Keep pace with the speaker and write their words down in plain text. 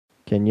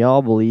Can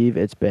y'all believe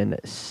it's been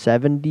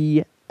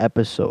 70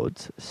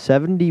 episodes,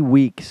 70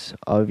 weeks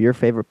of your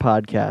favorite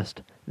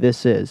podcast?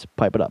 This is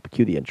Pipe It Up.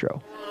 Cue the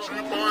intro.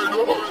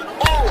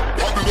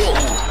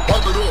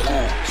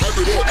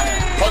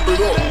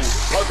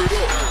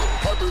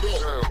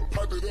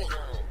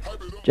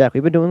 Jack,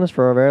 we've been doing this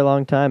for a very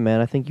long time, man.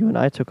 I think you and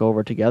I took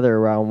over together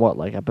around,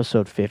 like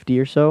episode 50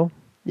 or so?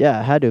 Yeah,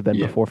 it had to have been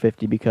before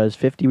 50 because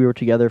 50 we were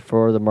together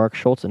for the Mark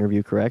Schultz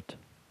interview, correct?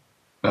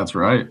 That's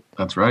right.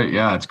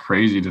 Yeah, it's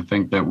crazy to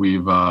think that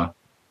we've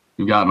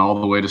gotten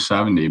all the way to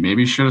 70.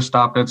 Maybe should have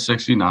stopped at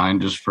 69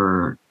 just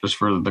for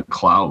the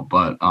clout,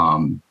 but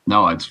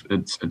no,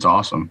 it's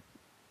awesome.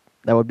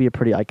 That would be a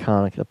pretty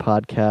iconic, the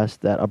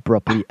podcast that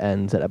abruptly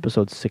ends at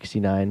episode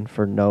 69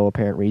 for no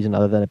apparent reason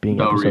other than it being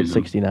episode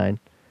 69.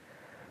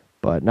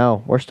 But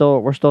no, we're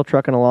still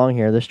trucking along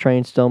here. This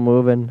train's still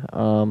moving.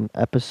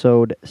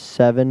 Episode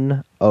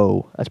 70.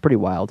 That's pretty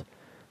wild.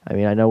 I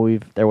mean, I know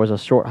there was a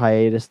short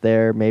hiatus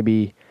there,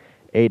 maybe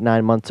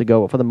 8-9 months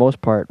ago, but for the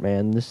most part,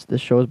 man, this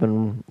show's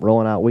been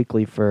rolling out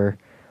weekly for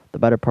the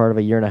better part of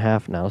a year and a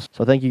half now.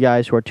 So thank you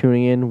guys who are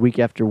tuning in week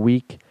after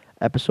week,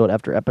 episode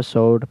after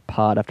episode,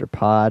 pod after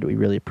pod. We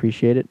really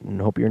appreciate it and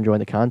hope you're enjoying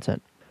the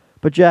content.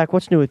 But Jack,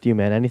 what's new with you,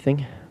 man?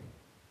 Anything?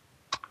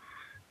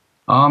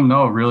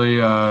 No, really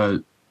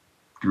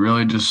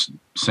just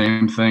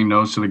same thing,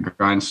 nose to the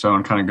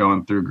grindstone, kind of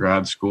going through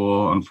grad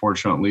school.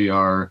 Unfortunately,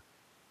 our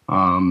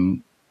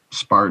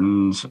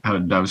Spartans had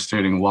a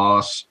devastating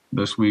loss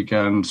this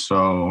weekend,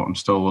 so I'm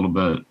still a little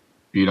bit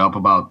beat up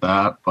about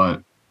that.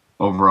 But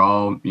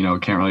overall,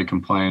 can't really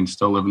complain.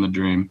 Still living the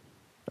dream.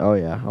 Oh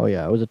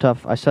yeah. It was a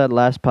tough. I said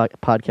last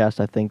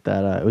podcast, I think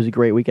that it was a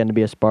great weekend to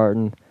be a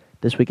Spartan.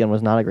 This weekend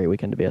was not a great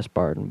weekend to be a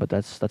Spartan, but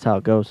that's how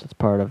it goes. It's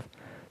part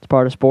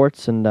of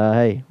sports, and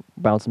hey,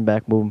 bouncing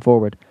back, moving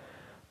forward.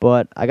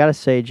 But I gotta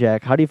say,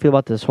 Jack, how do you feel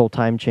about this whole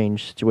time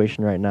change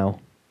situation right now?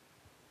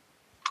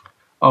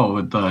 Oh,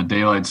 with the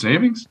daylight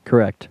savings?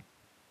 Correct.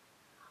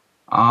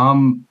 I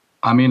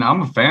mean,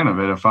 I'm a fan of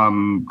it. If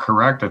I'm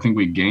correct, I think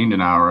we gained an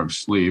hour of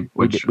sleep,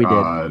 which we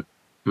did.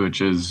 Which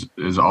is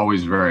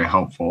always very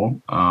helpful.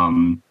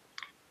 And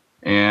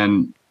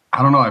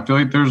I don't know, I feel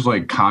like there's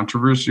like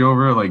controversy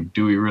over it. Like,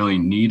 do we really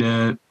need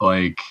it?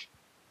 Like,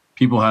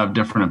 people have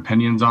different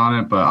opinions on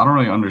it, but I don't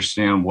really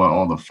understand what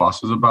all the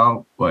fuss is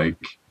about. Like,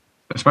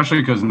 especially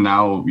because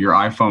now your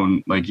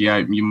iPhone, like, yeah,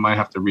 you might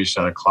have to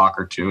reset a clock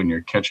or two in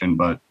your kitchen,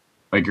 but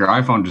like your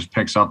iPhone just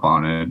picks up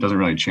on it. It doesn't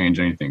really change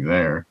anything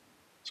there.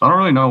 So I don't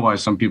really know why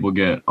some people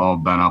get all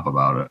bent up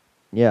about it.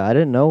 Yeah, I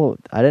didn't know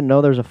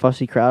there's a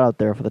fussy crowd out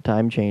there for the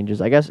time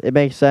changes. I guess it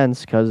makes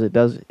sense because it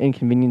does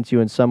inconvenience you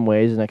in some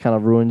ways, and it kind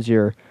of ruins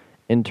your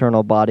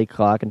internal body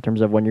clock in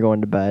terms of when you're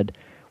going to bed,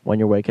 when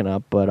you're waking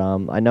up. But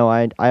I know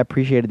I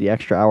appreciated the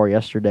extra hour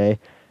yesterday,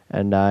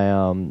 and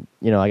I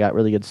got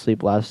really good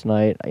sleep last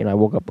night. I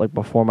woke up like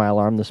before my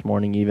alarm this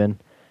morning even,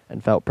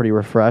 and felt pretty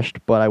refreshed.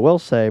 But I will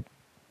say,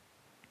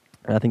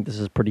 and I think this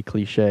is pretty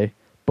cliche,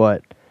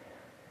 but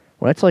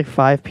when it's like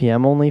 5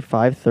 p.m. only,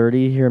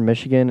 5:30 here in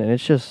Michigan, and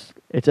it's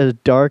as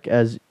dark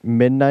as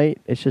midnight,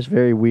 it's just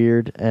very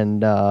weird, and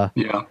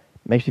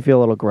makes me feel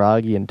a little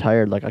groggy and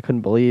tired. Like, I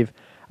couldn't believe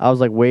I was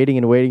like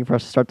waiting for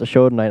us to start the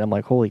show tonight. I'm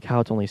like, holy cow,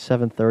 it's only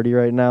 7:30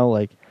 right now.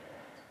 Like,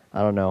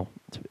 I don't know.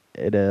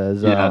 It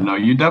is. Yeah, no,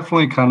 you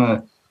definitely kind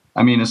of,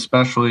 I mean,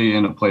 especially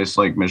in a place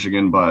like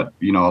Michigan, but,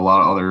 a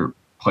lot of other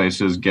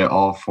places get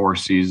all 4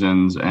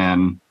 seasons,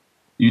 and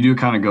you do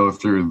kind of go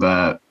through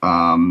that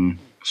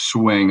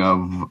swing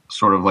of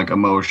sort of like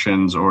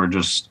emotions or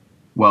just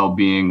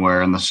well-being,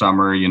 where in the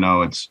summer,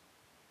 it's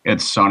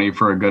sunny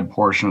for a good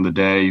portion of the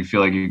day. You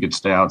feel like you could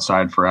stay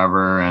outside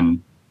forever.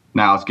 And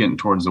now it's getting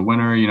towards the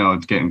winter,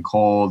 it's getting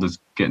cold, it's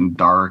getting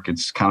dark.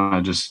 It's kind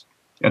of just,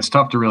 it's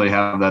tough to really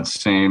have that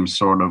same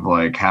sort of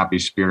like happy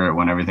spirit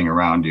when everything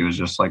around you is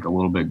just like a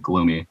little bit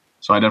gloomy.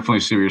 So I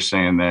definitely see what you're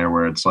saying there,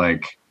 where it's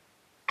like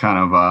kind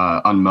of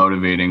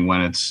unmotivating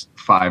when it's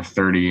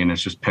 5:30 and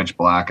it's just pitch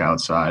black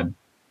outside.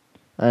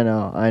 I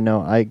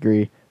know, I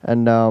agree.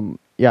 And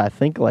I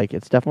think like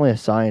it's definitely a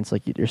science.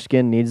 Like, your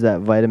skin needs that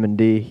vitamin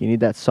D. You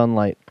need that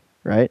sunlight,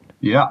 right?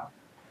 Yeah.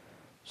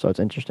 So it's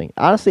interesting.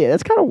 Honestly,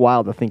 it's kind of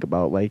wild to think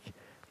about. Like,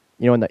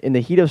 in the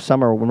heat of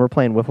summer when we're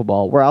playing wiffle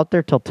ball, we're out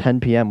there till 10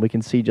 p.m. We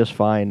can see just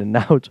fine, and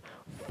now it's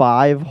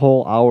 5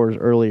 whole hours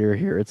earlier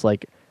here. It's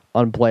like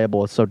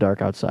unplayable. It's so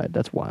dark outside.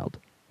 That's wild.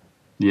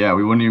 Yeah,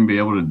 we wouldn't even be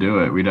able to do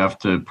it. We'd have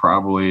to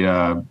probably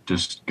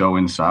just go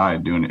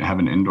inside, have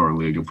an indoor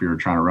league if we were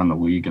trying to run the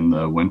league in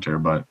the winter.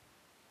 But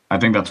I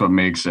think that's what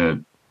makes it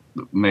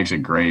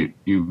great.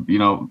 You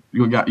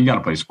got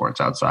to play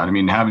sports outside. I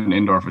mean, having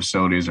indoor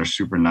facilities are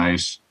super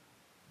nice,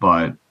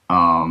 but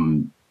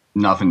nothing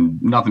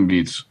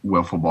beats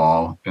wiffle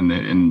ball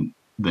in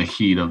the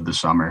heat of the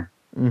summer.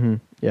 Mm-hmm.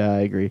 Yeah, I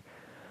agree.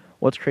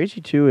 What's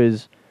crazy too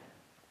is,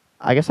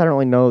 I guess I don't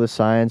really know the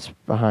science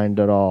behind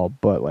it all,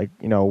 but like,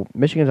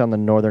 Michigan's on the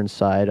northern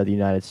side of the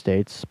United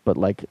States, but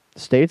like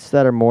states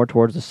that are more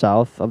towards the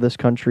south of this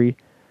country,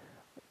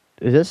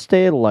 does it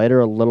stay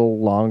lighter a little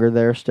longer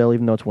there still,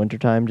 even though it's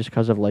wintertime, just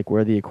because of like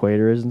where the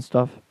equator is and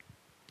stuff?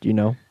 Do you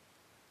know?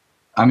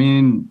 I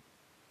mean,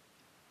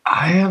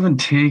 I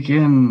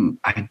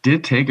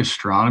did take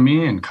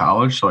astronomy in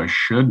college, so I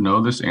should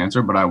know this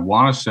answer, but I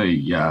want to say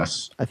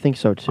yes. I think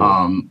so too.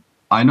 Um,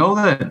 I know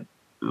that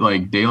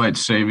like daylight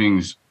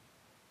savings,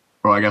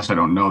 well, I guess I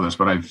don't know this,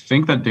 but I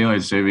think that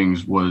daylight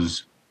savings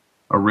was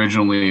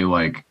originally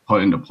like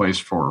put into place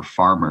for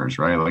farmers,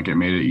 right? Like it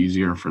made it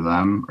easier for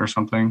them or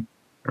something.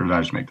 Or did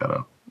I just make that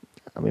up?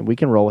 I mean, we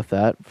can roll with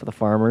that for the I'm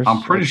farmers.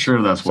 pretty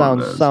sure that's what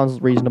it is.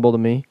 Sounds reasonable to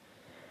me.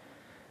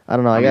 I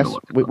don't know. I I need to guess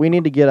look it up. we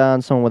need to get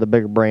on someone with a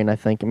bigger brain. I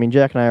think. I mean,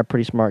 Jack and I are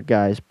pretty smart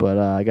guys, but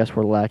I guess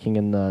we're lacking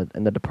in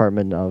the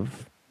department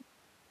of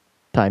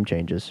time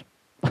changes.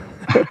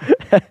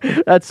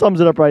 That sums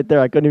it up right there.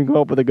 I couldn't even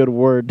come up with a good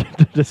word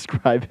to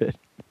describe it.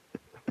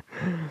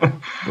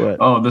 But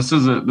Oh, this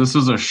is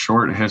a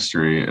short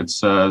history. It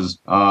says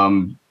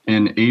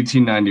in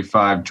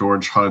 1895,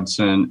 George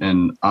Hudson,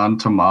 an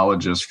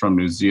entomologist from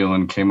New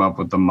Zealand, came up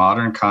with the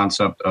modern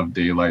concept of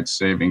daylight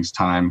savings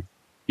time.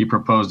 He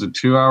proposed a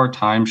 2-hour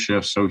time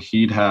shift so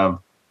he'd have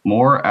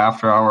more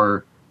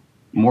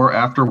more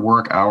after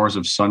work hours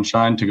of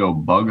sunshine to go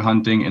bug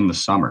hunting in the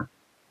summer.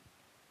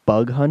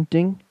 bug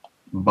hunting.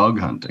 Bug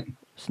hunting.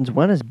 Since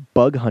when is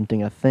bug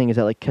hunting a thing? Is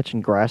that like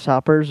catching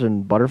grasshoppers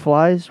and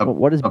butterflies?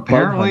 What is bug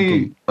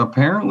hunting?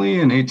 Apparently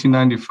in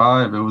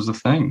 1895 it was a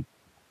thing.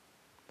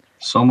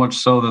 So much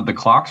so that the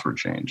clocks were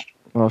changed.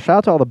 Well, shout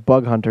out to all the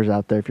bug hunters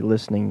out there if you're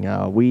listening.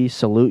 We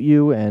salute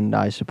you and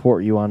I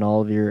support you on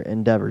all of your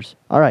endeavors.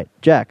 All right,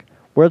 Jack,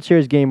 World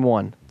Series Game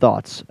 1.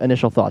 Thoughts,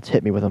 initial thoughts.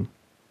 Hit me with them.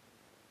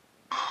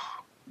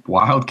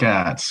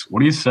 Wildcats. What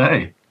do you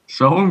say?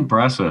 So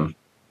impressive.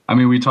 I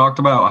mean, we talked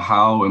about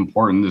how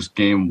important this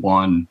game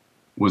one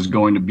was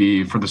going to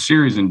be for the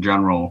series in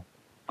general,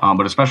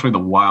 but especially the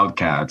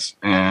Wildcats.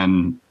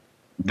 And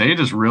they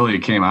just really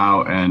came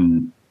out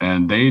and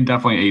they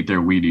definitely ate their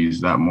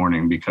Wheaties that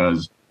morning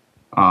because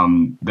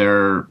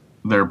their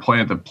play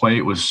at the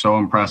plate was so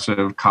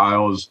impressive.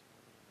 Kyle's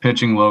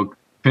pitching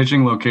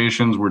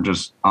locations were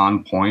just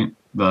on point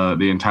the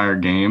entire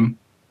game,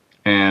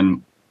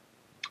 and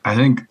I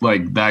think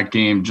like that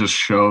game just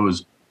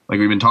shows like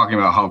we've been talking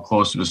about how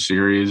close to the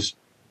series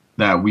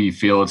that we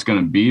feel it's going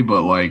to be,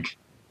 but like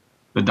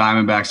the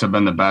Diamondbacks have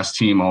been the best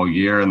team all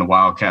year, and the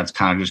Wildcats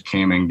kind of just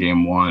came in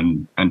game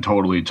one and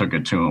totally took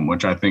it to them,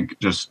 which I think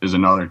just is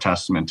another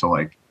testament to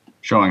like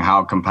showing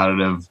how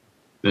competitive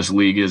this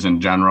league is in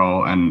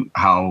general and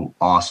how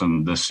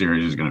awesome this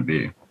series is going to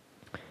be.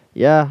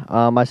 Yeah,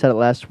 I said it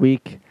last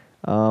week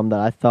that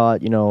I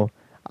thought,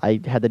 I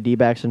had the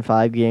D-backs in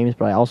 5 games,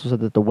 but I also said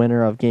that the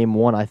winner of Game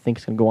 1 I think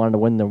is going to go on to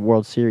win the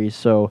World Series.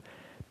 So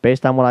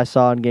based on what I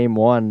saw in Game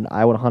 1,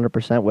 I would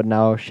 100% would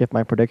now shift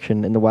my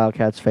prediction in the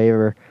Wildcats'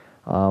 favor.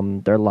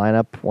 Their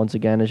lineup, once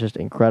again, is just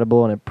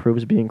incredible, and it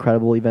proves to be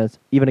incredible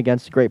even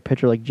against a great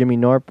pitcher like Jimmy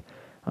Norp.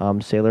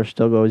 Saylor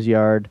still goes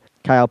yard.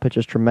 Kyle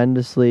pitches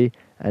tremendously,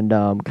 and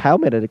Kyle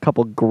made a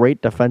couple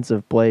great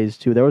defensive plays,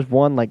 too. There was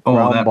one, like,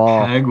 ground that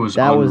ball. peg was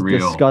that unreal.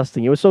 was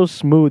disgusting. It was so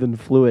smooth and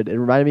fluid. It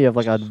reminded me of,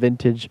 like, a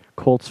vintage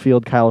Colts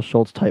Field Kyle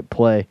Schultz type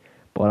play.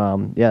 But,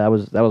 yeah, that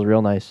was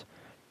real nice.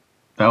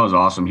 That was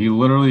awesome. He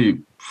literally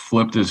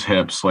flipped his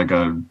hips like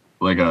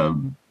a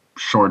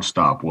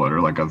shortstop would or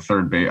like a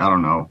third base. I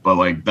don't know, but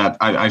like that,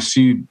 I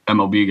see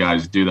MLB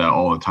guys do that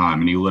all the time,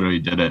 and he literally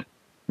did it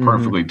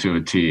perfectly to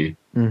a T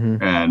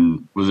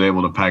and was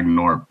able to peg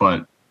Norp.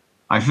 But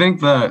I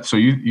think that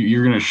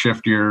you're gonna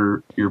shift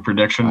your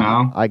prediction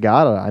now. I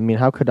gotta. I mean,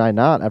 how could I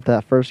not after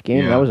that first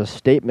game? Yeah. That was a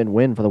statement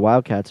win for the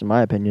Wildcats, in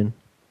my opinion.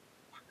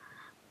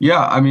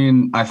 Yeah, I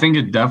mean, I think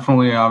it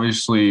definitely,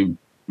 obviously,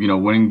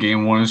 winning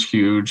game one is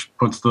huge,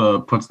 puts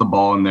the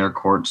ball in their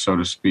court, so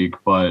to speak.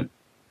 But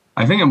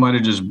I think it might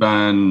have just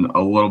been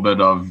a little bit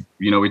of,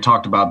 we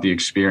talked about the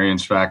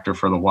experience factor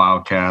for the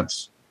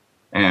Wildcats,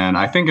 and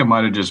I think it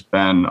might have just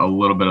been a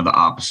little bit of the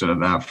opposite of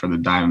that for the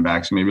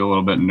Diamondbacks, maybe a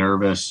little bit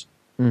nervous,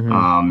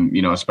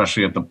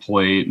 especially at the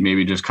plate,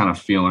 maybe just kind of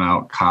feeling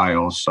out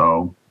Kyle.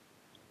 So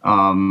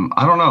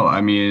I don't know.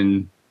 I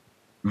mean,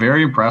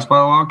 very impressed by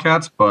the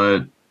Wildcats,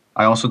 but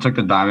I also took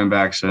the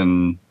Diamondbacks,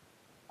 and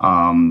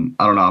I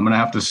don't know. I'm gonna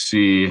have to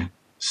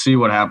see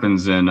what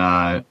happens in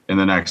the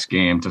next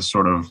game to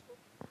sort of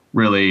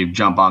really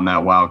jump on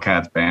that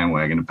Wildcats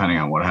bandwagon, depending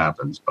on what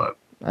happens. But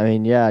I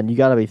mean, yeah, and you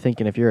got to be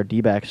thinking if you're a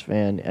D-backs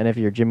fan, and if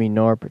you're Jimmy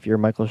Norp, if you're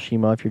Michael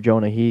Shima, if you're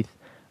Jonah Heath,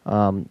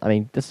 I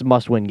mean, this is a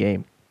must-win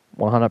game,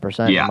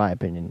 100% in my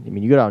opinion. I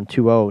mean, you go down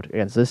 2-0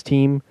 against this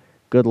team,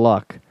 good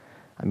luck.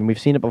 I mean, we've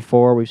seen it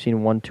before. We've seen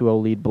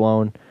 1-2-0 lead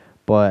blown,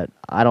 but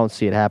I don't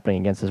see it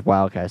happening against this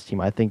Wildcats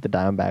team. I think the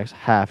Diamondbacks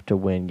have to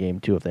win Game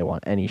 2 if they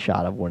want any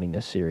shot of winning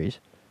this series.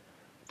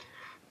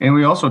 And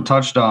we also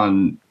touched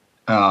on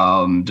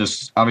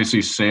just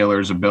obviously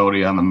Saylor's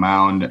ability on the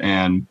mound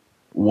and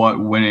what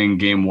winning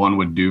game one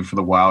would do for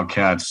the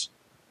Wildcats,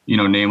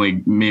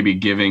 namely maybe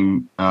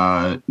giving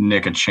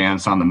Nick a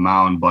chance on the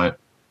mound. But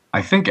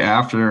I think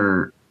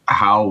after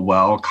how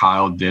well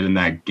Kyle did in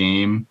that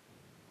game,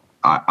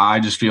 I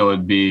just feel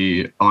it'd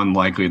be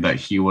unlikely that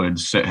he would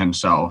sit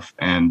himself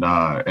and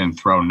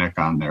throw Nick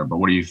on there. But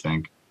what do you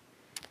think?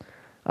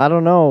 I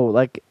don't know.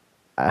 Like,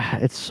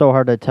 it's so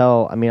hard to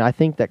tell. I mean, I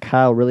think that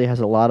Kyle really has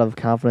a lot of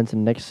confidence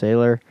in Nick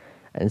Saylor,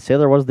 and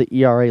Saylor was the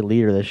ERA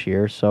leader this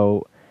year.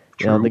 So,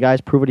 the True.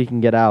 guy's proven he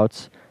can get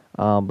outs.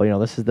 But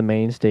this is the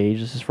main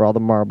stage. This is for all the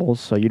marbles.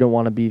 So you don't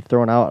want to be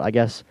throwing out, I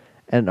guess,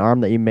 an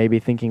arm that you may be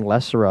thinking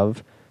lesser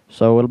of.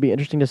 So it'll be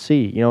interesting to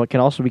see. It can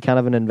also be kind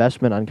of an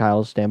investment on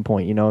Kyle's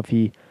standpoint. If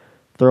he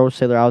throws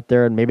Saylor out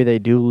there and maybe they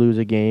do lose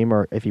a game,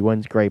 or if he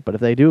wins, great. But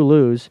if they do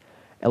lose,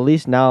 at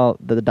least now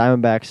the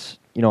Diamondbacks,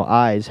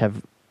 eyes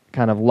have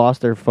kind of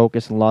lost their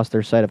focus and lost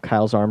their sight of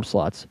Kyle's arm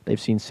slots. They've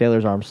seen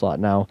Saylor's arm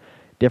slot now,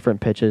 different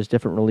pitches,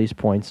 different release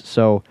points.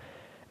 So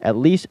at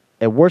least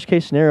a worst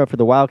case scenario for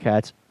the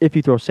Wildcats, if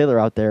you throw Saylor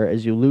out there,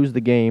 is you lose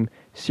the game,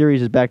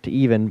 series is back to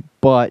even,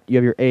 but you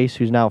have your ace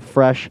who's now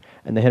fresh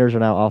and the hitters are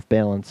now off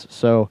balance.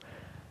 So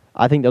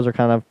I think those are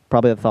kind of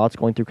probably the thoughts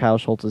going through Kyle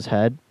Schultz's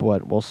head,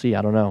 but we'll see.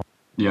 I don't know.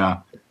 Yeah.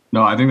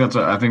 No, I think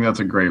that's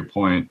a great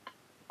point.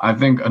 I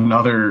think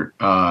another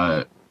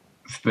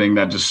thing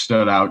that just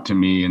stood out to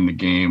me in the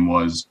game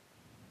was,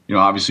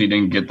 obviously he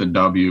didn't get the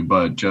W,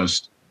 but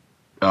just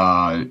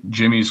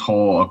Jimmy's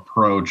whole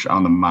approach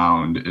on the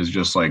mound is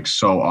just like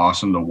so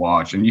awesome to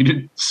watch. And you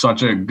did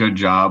such a good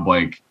job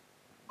like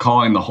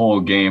calling the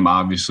whole game,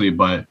 obviously,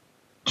 but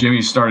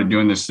Jimmy started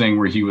doing this thing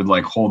where he would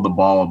like hold the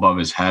ball above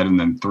his head and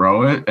then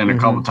throw it. And a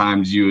couple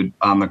times you would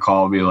on the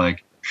call be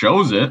like,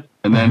 shows it,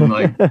 and then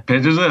like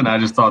pitches it. And I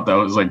just thought that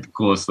was like the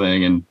coolest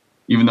thing. And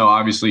even though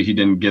obviously he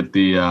didn't get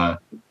the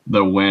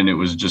win, it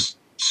was just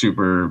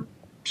super,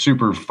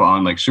 super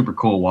fun, like super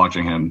cool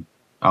watching him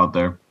out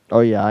there. Oh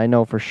yeah, I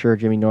know for sure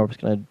Jimmy Norv's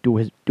gonna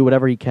do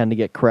whatever he can to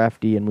get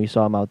crafty, and we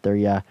saw him out there,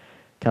 yeah,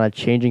 kind of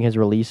changing his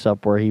release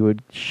up where he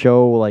would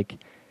show like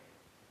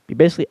he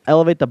basically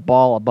elevate the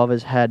ball above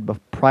his head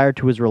prior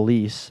to his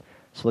release,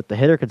 so like the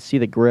hitter could see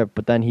the grip,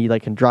 but then he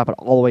like can drop it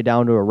all the way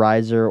down to a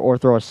riser or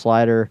throw a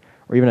slider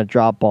or even a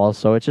drop ball.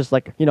 So it's just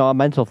like a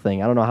mental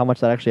thing. I don't know how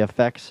much that actually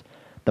affects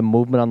the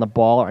movement on the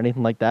ball or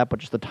anything like that, but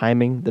just the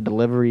timing, the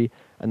delivery,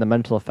 and the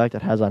mental effect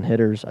it has on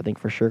hitters, I think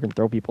for sure can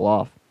throw people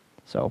off.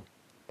 So.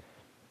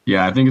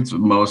 Yeah, I think it's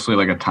mostly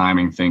like a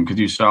timing thing because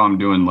you saw him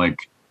doing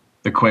like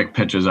the quick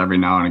pitches every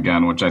now and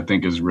again, which I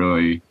think is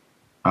really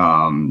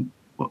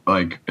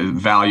like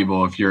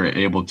valuable if you're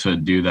able to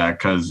do that.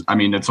 Because I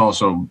mean, it's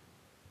also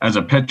as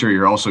a pitcher,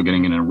 you're also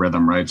getting in a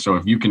rhythm, right? So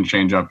if you can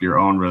change up your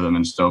own rhythm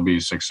and still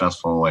be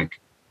successful, like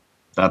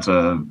that's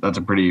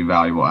a pretty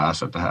valuable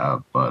asset to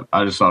have. But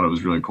I just thought it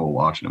was really cool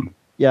watching him.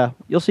 Yeah,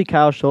 you'll see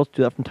Kyle Schultz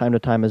do that from time to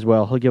time as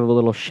well. He'll give a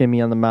little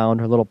shimmy on the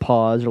mound, or a little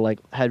pause, or like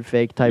head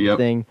fake type Yep.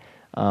 thing.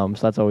 So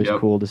that's always Yep.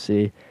 cool to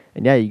see.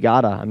 And yeah, you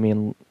gotta. I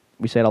mean,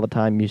 we say it all the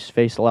time. You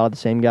face a lot of the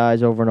same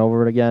guys over and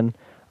over again.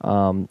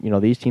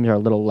 These teams are a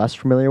little less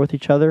familiar with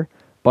each other,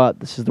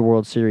 but this is the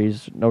World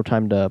Series. No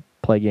time to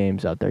play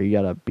games out there. You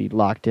gotta be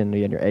locked in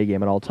your A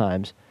game at all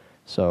times.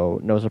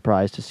 So no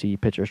surprise to see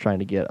pitchers trying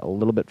to get a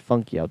little bit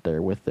funky out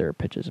there with their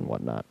pitches and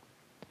whatnot.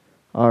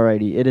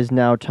 Alrighty, it is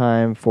now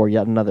time for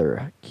yet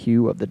another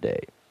cue of the day.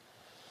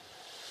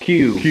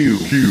 Q of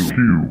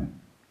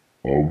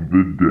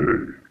the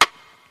day.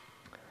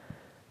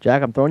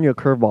 Jack, I'm throwing you a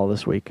curveball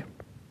this week.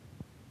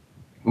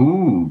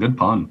 Ooh, good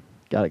pun.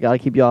 Got to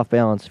keep you off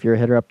balance. If you're a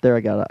hitter up there,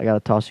 I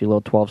gotta toss you a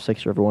little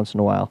 12-6er every once in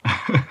a while.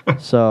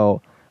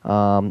 So,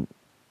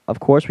 of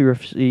course, we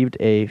received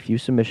a few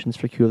submissions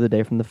for Q of the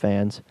Day from the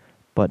fans,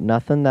 but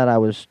nothing that I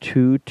was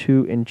too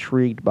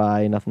intrigued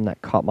by, nothing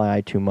that caught my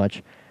eye too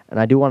much. And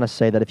I do want to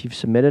say that if you've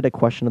submitted a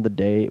question of the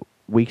day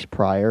weeks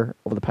prior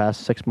over the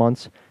past 6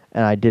 months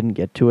and I didn't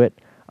get to it,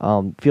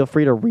 feel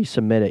free to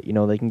resubmit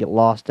it. They can get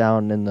lost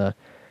down in the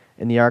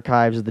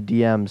archives of the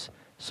DMs.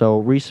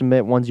 So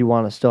resubmit ones you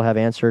want to still have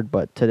answered.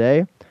 But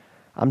today,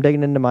 I'm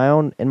digging into my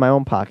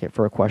own pocket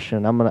for a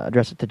question. I'm gonna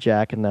address it to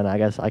Jack, and then I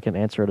guess I can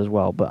answer it as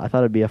well. But I thought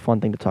it'd be a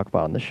fun thing to talk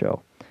about on the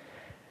show.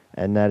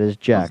 And that is,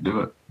 Jack, Let's do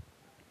it.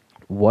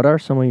 what are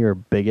some of your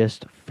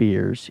biggest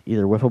fears,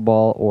 either wiffle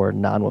ball or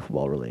non-wiffle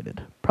ball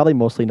related? Probably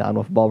mostly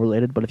non-wiffle ball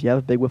related, but if you have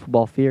a big wiffle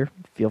ball fear,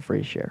 feel free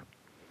to share.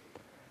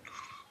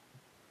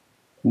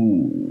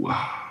 Ooh.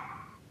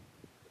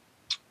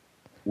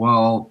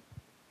 Well,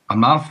 I'm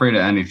not afraid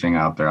of anything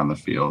out there on the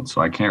field, so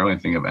I can't really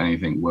think of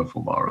anything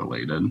wiffle ball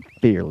related.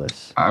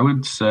 Fearless. I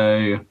would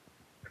say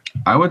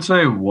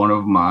one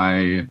of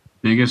my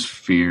biggest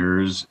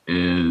fears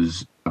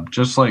is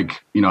just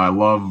like, I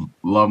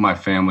love my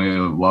family,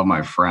 love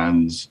my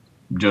friends.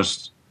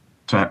 Just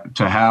to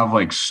have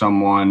like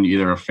someone,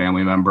 either a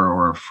family member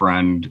or a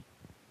friend,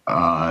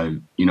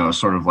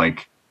 sort of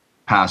like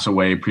pass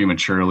away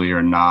prematurely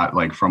or not,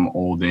 like from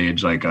old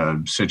age, like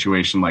a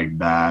situation like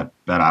that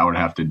I would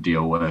have to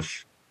deal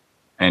with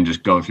and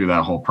just go through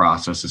that whole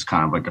process is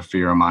kind of like a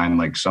fear of mine,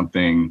 like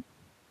something,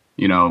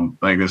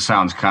 like this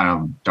sounds kind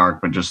of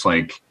dark, but just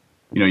like,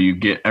 you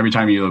get every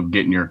time you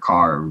get in your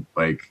car,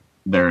 like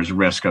there's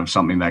risk of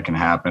something that can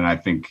happen. I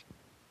think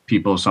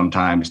people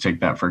sometimes take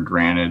that for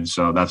granted.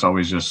 So that's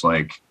always just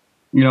like,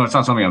 it's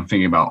not something I'm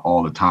thinking about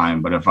all the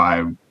time, but if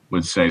I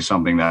would say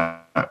something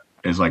that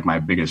is like my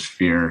biggest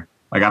fear,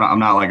 like I'm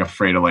not like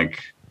afraid of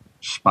like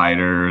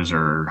spiders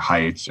or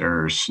heights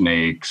or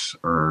snakes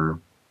or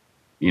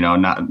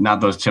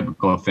not those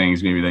typical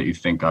things maybe that you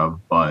think of,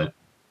 but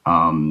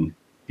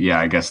yeah,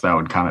 I guess that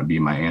would kind of be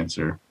my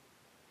answer.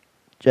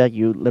 Jack,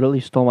 you literally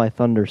stole my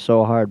thunder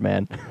so hard,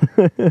 man.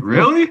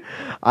 Really?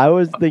 I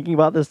was thinking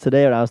about this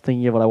today when I was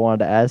thinking of what I wanted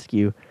to ask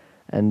you.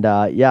 And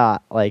yeah,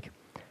 like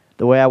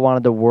the way I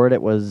wanted to word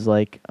it was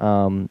like,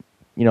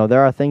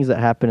 there are things that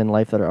happen in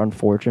life that are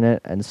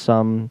unfortunate, and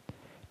some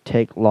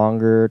take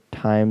longer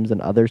times than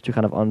others to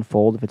kind of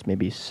unfold, if it's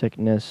maybe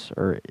sickness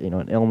or,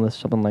 an illness,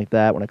 something like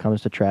that when it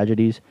comes to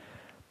tragedies.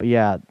 But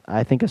yeah,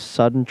 I think a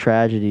sudden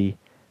tragedy,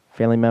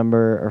 family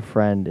member or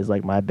friend, is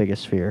like my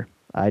biggest fear.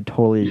 I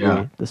totally agree.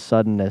 Yeah. The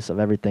suddenness of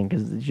everything,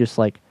 because it's just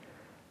like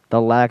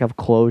the lack of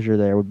closure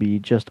there would be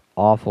just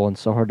awful and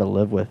so hard to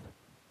live with.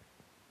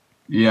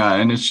 Yeah,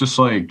 and it's just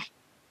like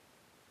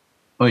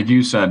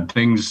you said,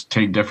 things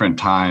take different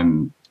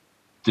times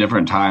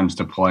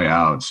to play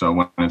out. So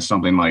when it's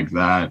something like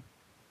that,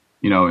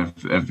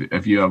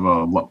 if you have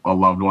a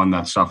loved one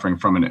that's suffering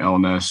from an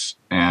illness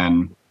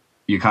and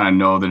you kind of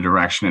know the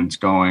direction it's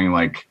going,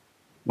 like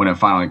when it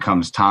finally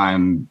comes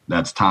time,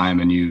 that's time,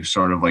 and you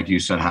sort of, like you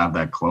said, have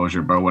that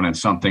closure. But when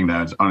it's something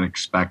that's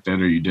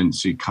unexpected or you didn't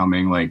see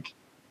coming, like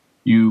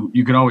you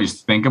can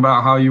always think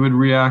about how you would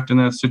react in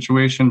that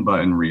situation,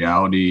 but in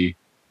reality,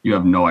 you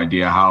have no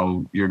idea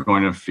how you're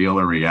going to feel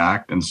or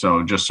react. And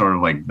so just sort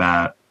of like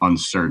that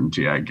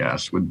uncertainty, I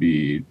guess, would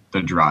be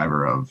the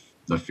driver of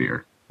the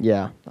fear.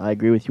 Yeah, I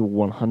agree with you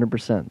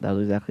 100%. That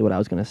was exactly what I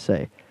was going to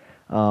say.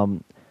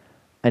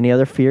 Any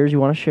other fears you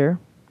want to share?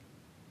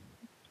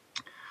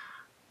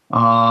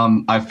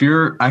 I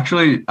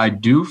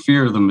do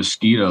fear the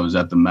mosquitoes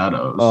at the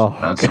meadows. Oh,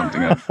 That's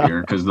something I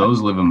fear because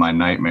those live in my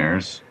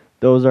nightmares.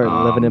 Those are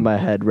living in my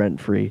head rent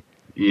free.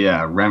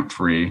 Yeah, rent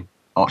free.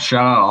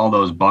 Shout out all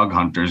those bug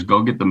hunters.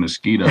 Go get the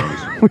mosquitoes.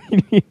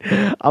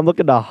 I'm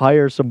looking to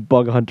hire some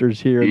bug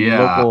hunters here.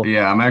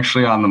 Yeah. I'm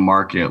actually on the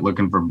market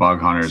looking for bug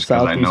hunters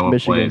because I know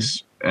Michigan. a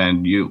place,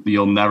 and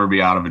you'll never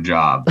be out of a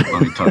job.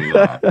 Let me tell you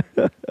that.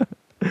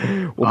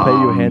 We'll pay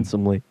you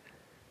handsomely.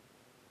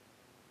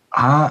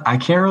 I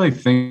can't really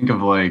think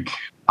of I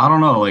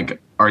don't know,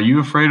 are you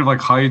afraid of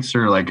heights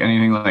or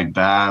anything like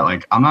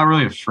that? I'm not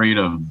really afraid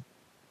of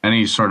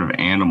any sort of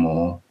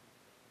animal.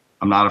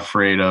 I'm not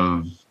afraid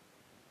of.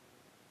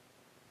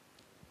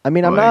 I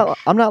mean, I'm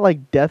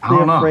not deathly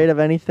afraid of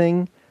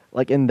anything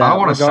in that. I don't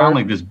want to regard. sound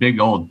like this big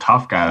old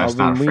tough guy that's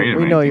not afraid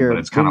of anything, but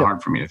it's kind of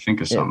hard for me to think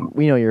of something.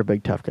 We know you're a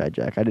big tough guy,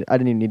 Jack. I didn't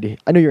even need to.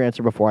 I knew your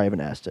answer before I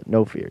even asked it.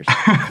 No fears,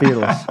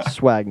 fearless,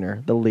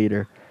 Swagner, the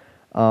leader.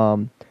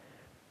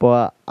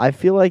 But I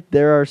feel like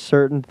there are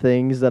certain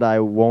things that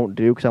I won't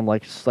do because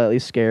I'm slightly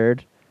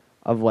scared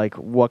of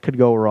what could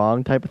go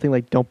wrong, type of thing.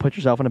 Don't put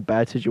yourself in a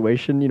bad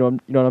situation. You know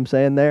what I'm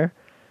saying there?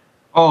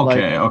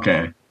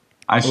 Okay.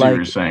 I see what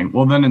you're saying.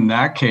 Well, then in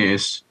that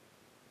case,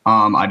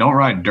 I don't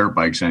ride dirt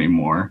bikes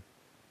anymore.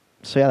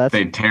 So yeah,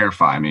 they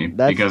terrify me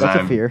because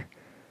that's a fear.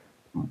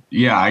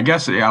 Yeah, I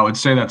guess I would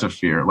say that's a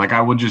fear.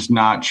 I would just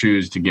not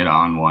choose to get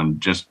on one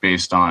just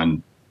based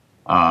on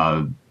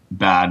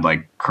bad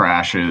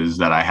crashes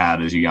that I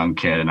had as a young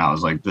kid, and I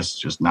was like, this is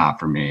just not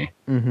for me.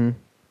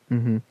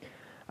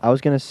 I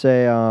was gonna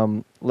say,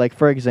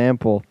 for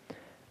example,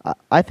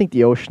 I think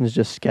the ocean is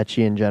just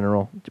sketchy in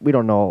general. We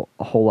don't know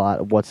a whole lot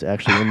of what's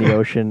actually in the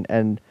ocean,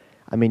 and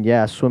I mean,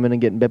 yeah, swimming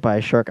and getting bit by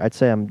a shark, I'd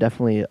say I'm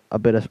definitely a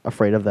bit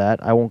afraid of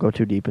that. I won't go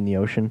too deep in the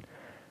ocean,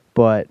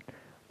 but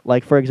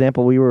for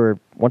example,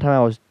 one time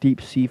I was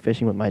deep sea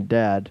fishing with my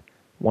dad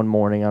one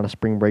morning on a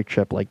spring break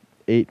trip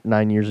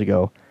 8-9 years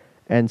ago.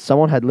 And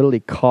someone had literally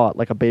caught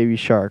a baby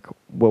shark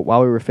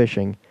while we were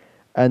fishing.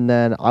 And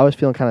then I was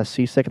feeling kind of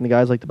seasick, and the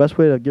guy's like, the best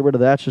way to get rid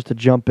of that is just to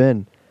jump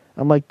in.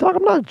 I'm like, dog,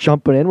 I'm not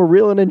jumping in. We're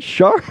reeling in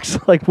sharks.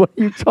 What are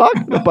you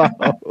talking about?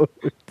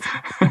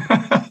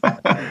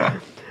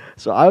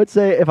 So I would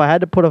say if I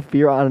had to put a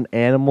fear on an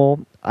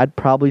animal, I'd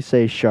probably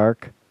say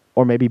shark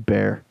or maybe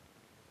bear.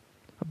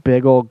 A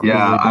big old grizzly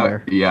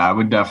bear. I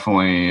would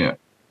definitely.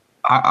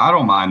 I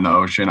don't mind the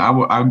ocean. I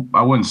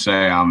wouldn't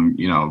say I'm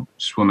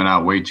swimming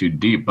out way too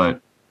deep, but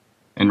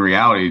in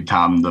reality,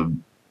 Tom,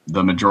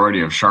 the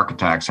majority of shark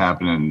attacks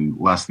happen in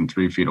less than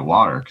 3 feet of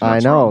water. I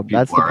know,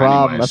 that's the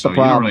problem. Anyway, that's so the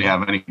problem. You don't really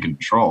have any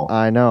control.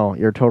 I know,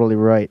 you're totally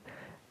right.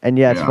 And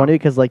yeah, it's funny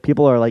because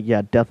people are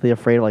deathly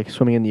afraid of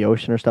swimming in the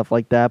ocean or stuff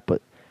like that.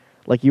 But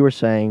like you were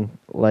saying,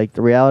 the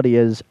reality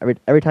is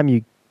every time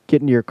you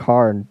get into your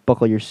car and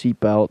buckle your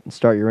seatbelt and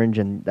start your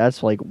engine,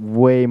 that's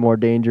way more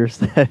dangerous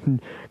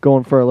than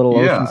going for a little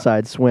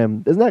oceanside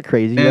swim. Isn't that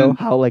crazy though?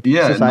 How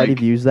society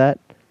views that?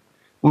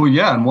 Well,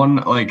 yeah, and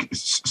one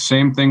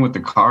same thing with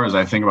the cars.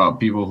 I think about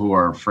people who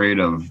are afraid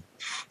of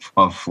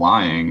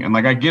flying, and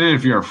I get it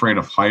if you're afraid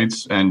of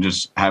heights and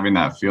just having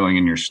that feeling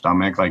in your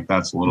stomach,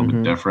 that's a little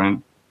bit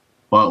different.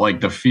 But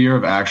the fear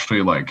of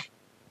actually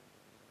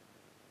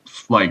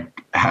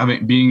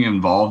being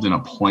involved in a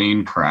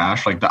plane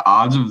crash, the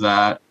odds of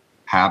that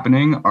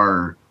happening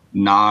are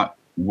not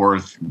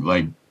worth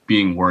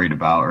being worried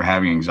about or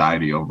having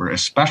anxiety over,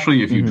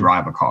 especially if you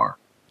drive a car.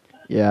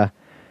 Yeah,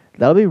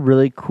 that'll be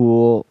really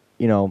cool.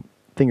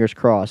 Fingers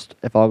crossed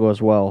if all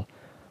goes well.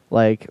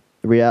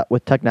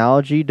 with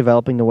technology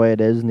developing the way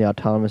it is and the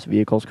autonomous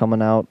vehicles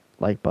coming out,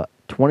 like, but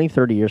 20,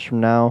 30 years from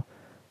now,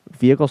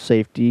 vehicle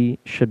safety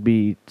should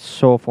be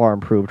so far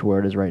improved to where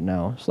it is right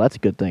now. So that's a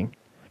good thing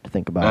to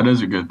think about. That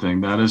is a good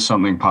thing. That is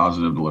something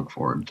positive to look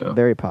forward to.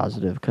 Very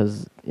positive,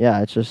 because,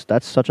 yeah, it's just,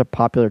 that's such a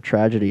popular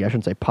tragedy. I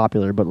shouldn't say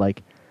popular, but,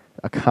 like,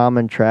 a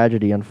common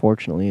tragedy,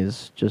 unfortunately,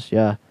 is just,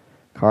 yeah,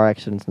 car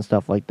accidents and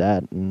stuff like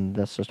that, and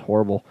that's just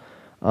horrible.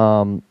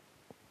 Well,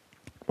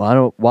 I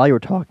know while you were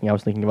talking, I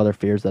was thinking of other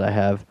fears that I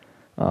have.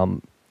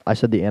 I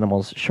said the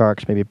animals,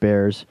 sharks, maybe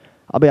bears.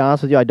 I'll be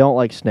honest with you, I don't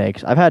like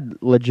snakes. I've had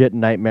legit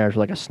nightmares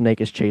where, like, a snake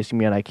is chasing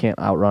me and I can't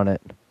outrun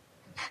it.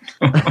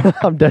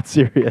 I'm dead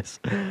serious.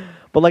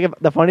 But, like,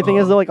 the funny thing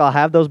is, though, like, I'll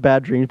have those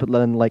bad dreams, but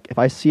then, like, if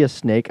I see a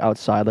snake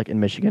outside, like, in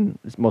Michigan,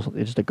 it's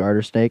mostly just a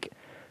garter snake,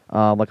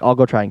 like, I'll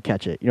go try and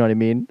catch it. You know what I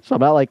mean? So I'm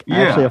not, like,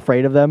 actually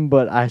afraid of them,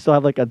 but I still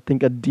have, like, I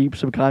think a deep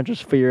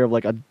subconscious fear of,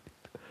 like, a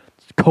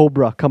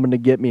cobra coming to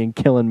get me and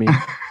killing me.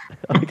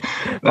 Like,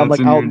 I'm,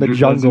 like, out in the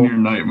jungle. That's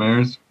in your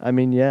nightmares? I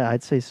mean, yeah,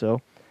 I'd say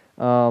so.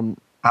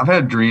 I've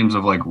had dreams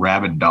of, like,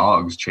 rabid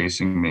dogs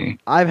chasing me.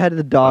 I've had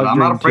the dog I'm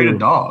dream, not afraid too. of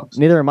dogs.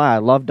 Neither am I. I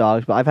love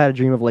dogs, but I've had a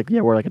dream of, like,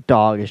 yeah, where, like, a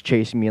dog is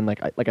chasing me and,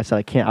 like I said,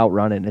 I can't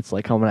outrun it, and it's,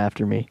 like, coming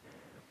after me.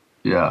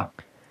 Yeah.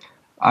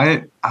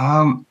 I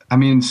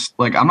mean,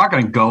 like, I'm not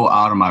going to go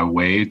out of my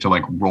way to,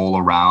 like, roll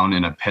around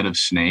in a pit of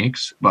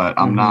snakes, but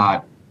I'm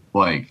not,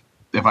 like,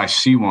 if I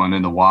see one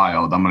in the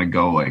wild, I'm going to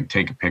go, like,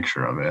 take a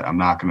picture of it. I'm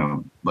not going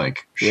to,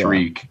 like,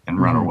 shriek and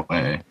run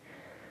away.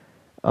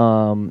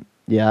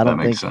 Yeah, I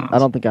makes sense.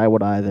 don't think I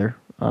would either.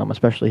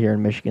 Especially here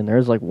in Michigan, there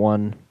is, like,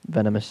 one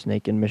venomous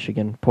snake in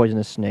Michigan,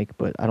 poisonous snake,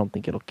 but I don't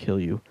think it'll kill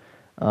you.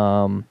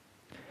 I'm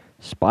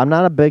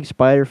not a big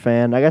spider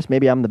fan. I guess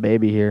maybe I'm the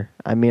baby here.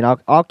 I mean, I'm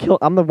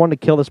the one to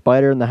kill the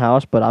spider in the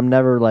house, but I'm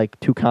never, like,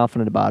 too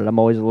confident about it. I'm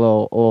always a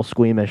little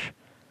squeamish.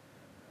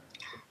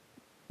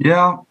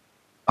 Yeah.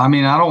 I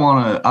mean, I don't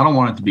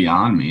want it to be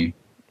on me.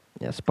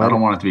 Yeah, I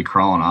don't want it to be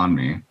crawling on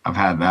me. I've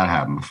had that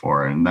happen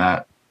before, and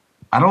I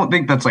don't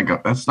think that's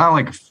not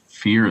like a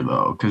fear,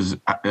 though, because,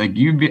 like,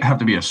 have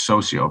to be a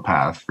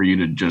sociopath for you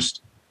to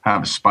just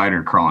have a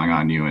spider crawling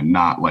on you and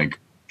not, like,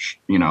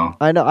 you know.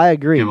 I know, I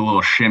agree. Give a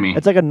little shimmy.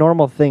 It's like a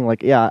normal thing.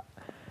 Like, yeah,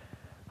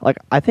 like,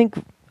 I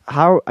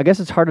guess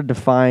it's hard to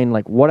define,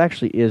 like, what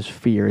actually is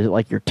fear. Is it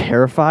like you're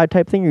terrified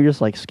type thing, or you're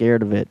just, like,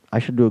 scared of it? I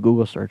should do a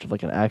Google search of,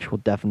 like, an actual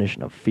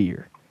definition of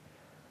fear.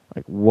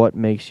 Like, what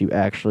makes you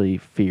actually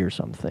fear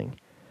something?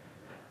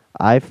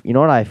 You know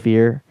what I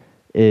fear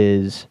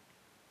is,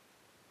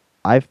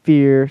 I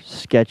fear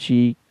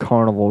sketchy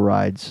carnival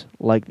rides,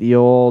 like the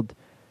old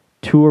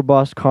tour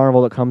bus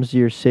carnival that comes to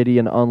your city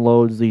and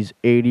unloads these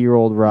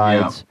 80-year-old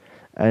rides.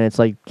 Yeah. And it's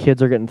like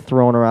kids are getting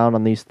thrown around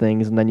on these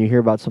things, and then you hear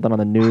about something on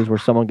the news where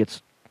someone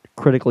gets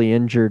critically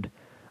injured.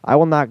 I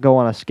will not go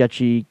on a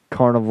sketchy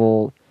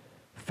carnival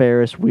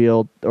Ferris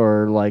wheel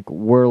or, like,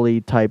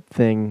 whirly type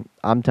thing.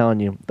 I'm telling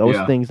you, those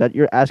things that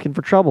you're asking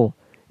for trouble.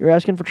 You're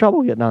asking for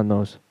trouble getting on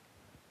those.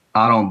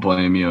 I don't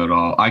blame you at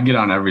all. I get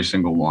on every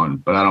single one,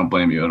 but I don't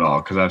blame you at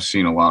all because I've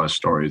seen a lot of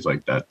stories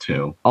like that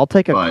too. I'll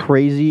take a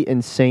crazy,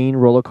 insane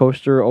roller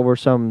coaster over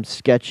some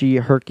sketchy,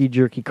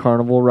 herky-jerky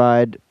carnival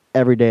ride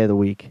every day of the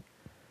week.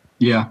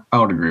 Yeah, I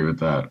would agree with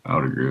that.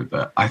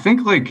 I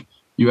think, like,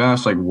 you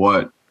asked, like,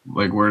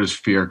 where does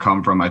fear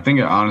come from? I think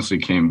it honestly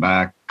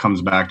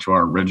comes back to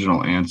our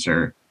original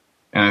answer.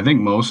 And I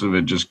think most of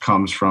it just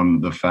comes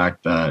from the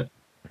fact that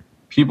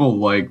people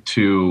like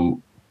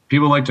to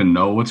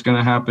know what's going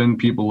to happen.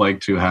 People like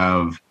to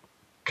have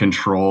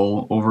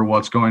control over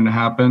what's going to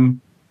happen.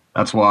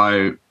 That's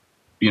why,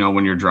 you know,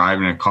 when you're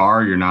driving a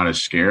car, you're not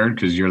as scared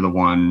because you're the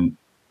one,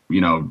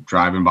 you know,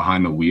 driving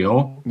behind the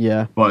wheel.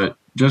 Yeah. But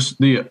just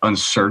the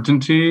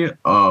uncertainty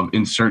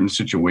in certain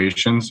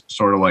situations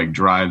sort of, like,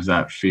 drives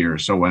that fear.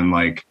 So when,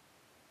 like,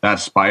 that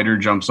spider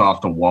jumps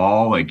off the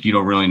wall, like, you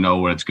don't really know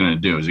what it's going to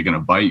do. Is it going to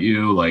bite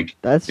you? Like,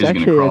 that's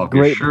actually a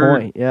great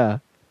point. Yeah.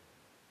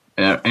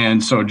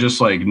 And so just,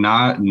 like,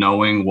 not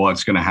knowing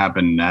what's going to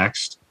happen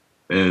next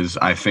is,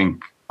 I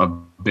think, a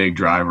big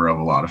driver of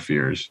a lot of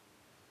fears.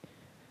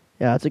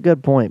 Yeah, that's a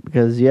good point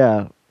because,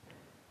 yeah,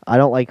 I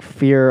don't like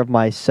fear of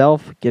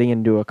myself getting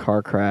into a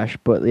car crash,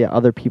 but, yeah,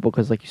 other people,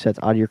 because, like you said, it's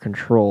out of your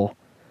control.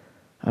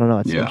 I don't know.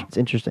 It's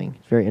interesting.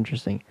 It's very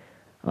interesting.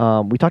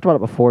 We talked about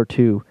it before,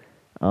 too.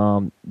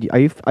 Are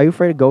you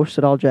afraid of ghosts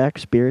at all, Jack?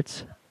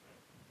 Spirits?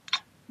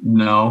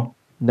 No.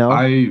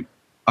 I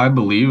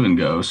believe in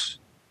ghosts.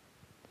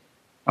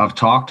 I've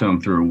talked to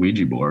them through a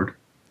Ouija board.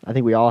 I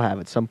think we all have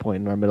at some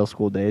point in our middle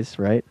school days,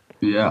 right?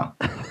 Yeah.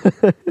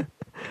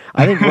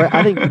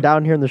 I think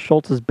down here in the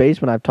Schultz's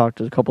basement, I've talked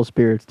to a couple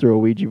spirits through a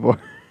Ouija board.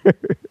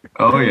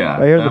 Oh yeah,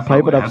 right here in the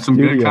Pipe It Up had some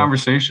studio. good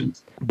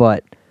conversations.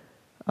 But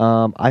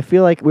I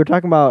feel like we were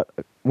talking about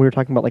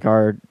like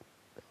our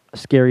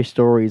scary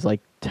stories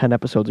like 10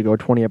 episodes ago,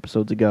 20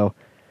 episodes ago.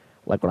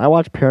 Like, when I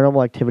watched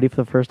Paranormal Activity for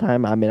the first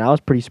time, I mean, I was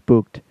pretty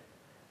spooked,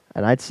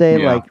 and I'd say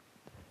like.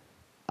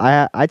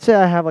 I'd say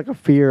I have, like, a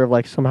fear of,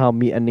 like, somehow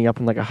me ending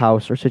up in, like, a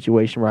house or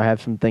situation where I have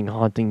something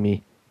haunting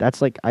me.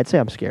 That's, like, I'd say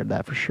I'm scared of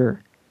that for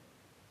sure.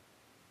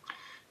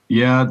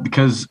 Yeah,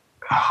 because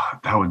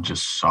that would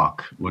just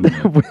suck, wouldn't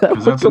it? That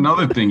Because that's would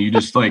another thing. You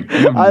just like you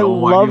have I no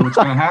love idea what's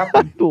gonna I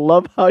happen.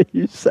 love how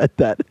you said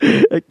that.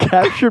 It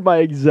captured my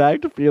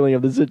exact feeling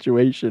of the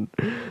situation.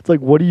 It's like,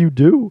 what do you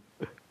do?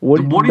 What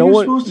are no you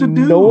one, supposed to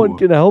no one do?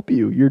 can help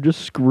you. You're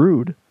just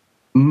screwed.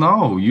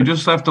 No, you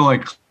just have to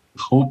like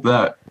hope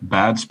that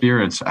bad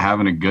spirits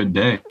having a good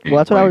day. Well,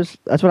 that's what I Like, was.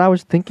 That's what I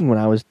was thinking when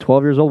I was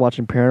 12 years old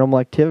watching Paranormal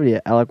Activity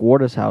at Alec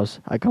Warda's house.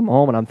 I come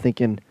home and I'm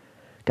thinking,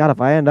 God, if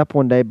I end up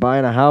one day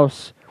buying a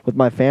house with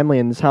my family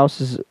and this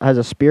house has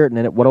a spirit in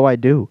it, what do I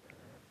do?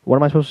 What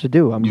am I supposed to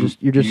do?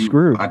 You're just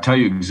screwed. I tell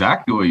you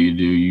exactly what you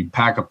do. You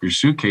pack up your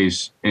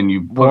suitcase and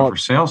you put Well, a for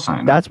sale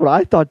sign up. That's what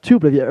I thought too.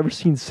 But have you ever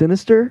seen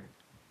Sinister?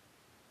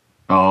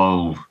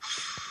 Oh,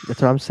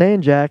 That's what I'm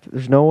saying, Jack.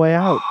 There's no way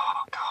out.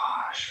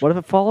 gosh. What if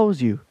it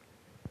follows you?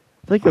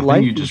 I feel like your I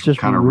life think you is just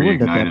kind of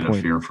ruined at that reignited a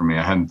point. fear for me.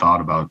 I hadn't thought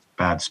about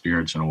bad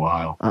spirits in a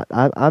while.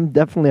 I'm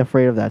definitely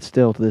afraid of that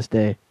still to this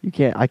day.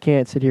 I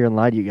can't sit here and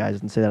lie to you guys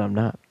and say that I'm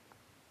not.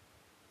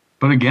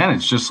 But again,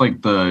 it's just like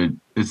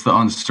it's the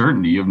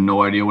uncertainty. You have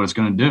no idea what it's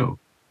going to do.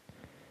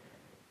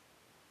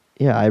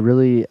 Yeah, I Is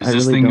really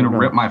this thing don't going to know.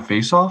 rip my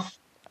face off?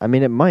 I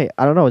mean, it might.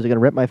 I don't know. Is it gonna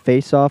rip my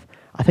face off?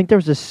 I think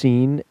there's a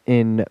scene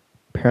in Is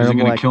it Paranormal.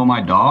 going to kill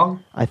my dog?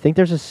 I think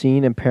there's a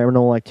scene in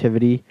Paranormal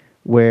Activity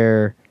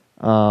where,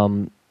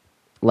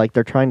 like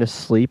they're trying to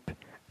sleep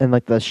and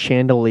like the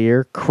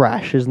chandelier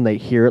crashes and they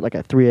hear it like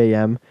at 3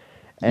 a.m.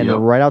 And Yep.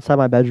 right outside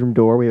my bedroom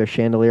door, we have a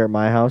chandelier at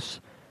my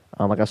house,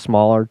 like a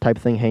smaller type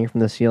thing hanging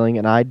from the ceiling.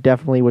 And I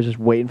definitely was just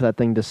waiting for that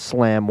thing to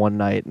slam one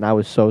night, and I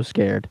was so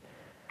scared.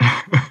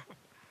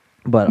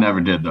 But Never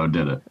did though,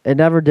 did it? it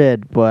never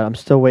did, but I'm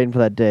still waiting for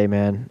that day,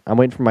 man. I'm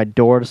waiting for my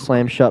door to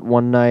slam shut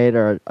one night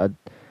or a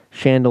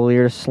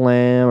chandelier to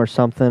slam or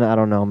something. I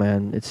don't know,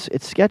 man. It's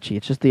sketchy.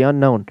 It's just the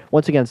unknown.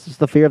 Once again, it's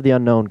the fear of the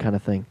unknown kind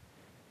of thing.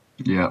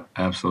 Yeah,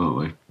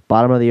 absolutely.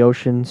 Bottom of the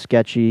ocean,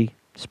 sketchy.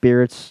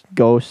 Spirits,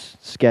 ghosts,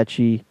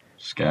 sketchy.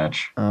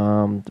 Sketch.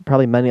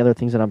 Probably many other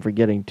things that I'm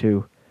forgetting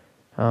too.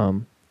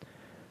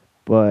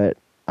 But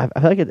I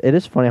feel like it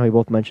is funny how we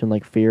both mentioned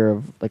like fear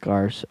of like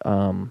ours,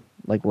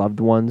 like loved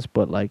ones,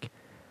 but like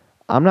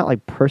I'm not like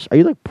are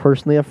you like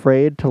personally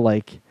afraid to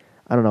like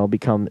I don't know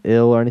become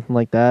ill or anything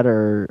like that,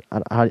 or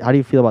how do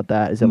you feel about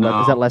that? Is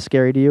No. that less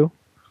scary to you?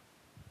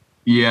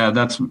 Yeah,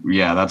 that's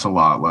a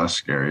lot less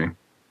scary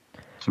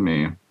to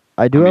me.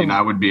 I I do mean, have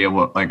I would be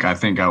able, like, I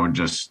think I would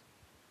just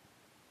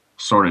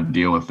sort of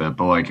deal with it.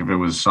 But like, if it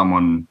was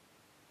someone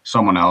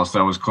else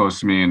that was close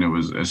to me, and it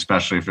was,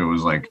 especially if it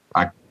was like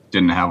I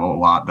didn't have a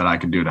lot that I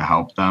could do to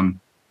help them,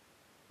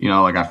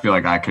 like I feel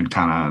like I could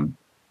kind of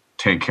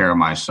take care of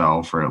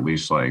myself, or at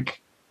least like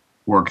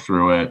work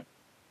through it,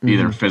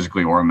 either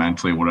physically or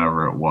mentally,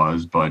 whatever it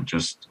was. But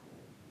just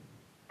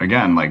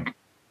again, like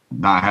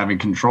not having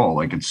control,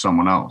 like it's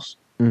someone else.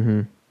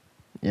 Mm-hmm.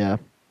 Yeah.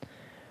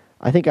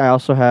 I think I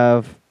also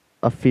have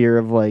a fear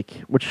of like,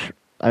 which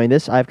I mean,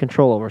 this I have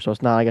control over, so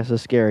it's not, I guess,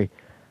 as scary.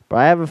 But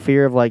I have a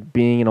fear of like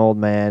being an old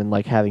man, and,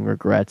 like having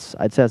regrets.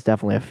 I'd say that's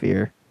definitely a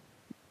fear.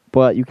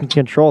 But you can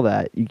control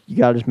that. You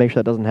gotta just make sure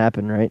that doesn't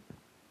happen, right?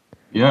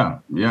 Yeah,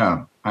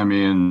 yeah. I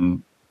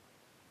mean,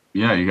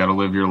 yeah, you got to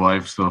live your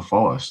life to the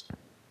fullest.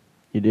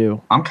 You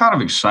do. I'm kind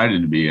of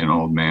excited to be an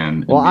old man.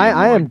 And Well, be able to,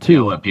 I am like, too.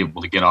 yell at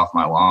people to get off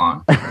my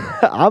lawn.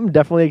 I'm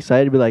definitely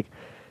excited to be like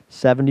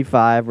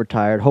 75,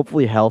 retired,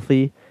 hopefully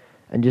healthy,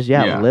 and just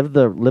Yeah. live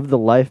the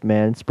life,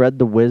 man. Spread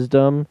the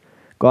wisdom.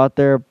 Go out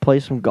there, play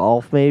some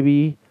golf,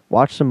 maybe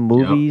watch some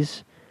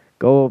movies.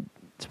 Go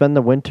spend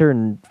the winter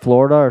in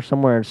Florida or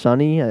somewhere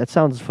sunny. That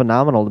sounds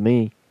phenomenal to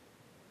me.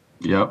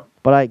 Yep.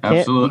 But I can't.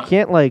 Absolutely. You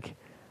can't like.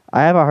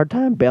 I have a hard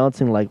time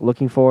balancing like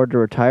looking forward to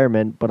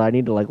retirement, but I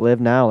need to like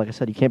live now. Like I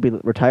said, you can't be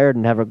retired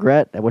and have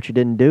regret at what you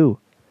didn't do.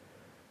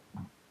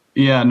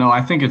 Yeah, no,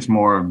 I think it's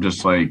more of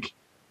just like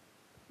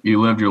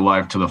you lived your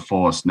life to the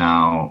fullest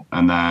now,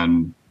 and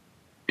then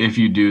if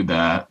you do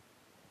that,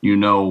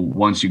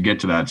 once you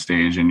get to that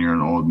stage and you're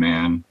an old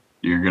man,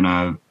 you're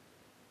gonna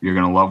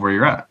love where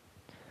you're at.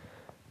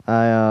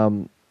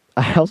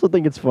 I also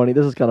think it's funny.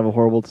 This is kind of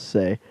horrible to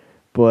say,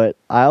 but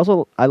I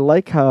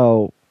like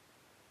how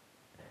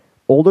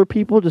older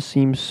people just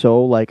seem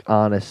so like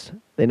honest.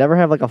 They never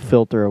have like a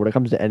filter when it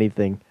comes to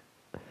anything.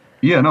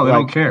 Yeah, no, they Like-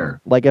 don't care.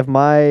 Like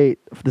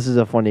this is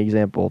a funny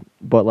example,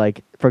 but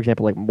like for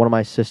example, like one of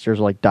my sisters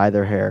will like dye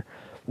their hair.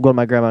 We'll go to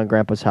my grandma and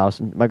grandpa's house,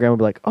 and my grandma will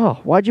be like, "Oh,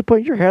 why'd you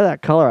put your hair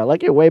that color? I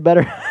like it way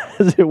better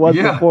as it was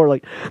Yeah. before."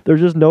 Like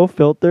there's just no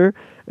filter.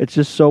 It's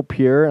just so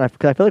pure, and I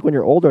feel like when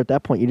you're older at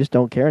that point, you just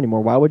don't care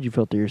anymore. Why would you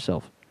filter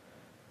yourself?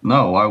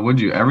 No, why would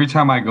you? Every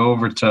time I go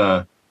over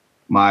to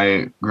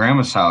my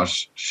grandma's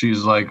house,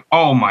 she's like,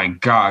 "Oh my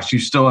gosh, you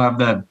still have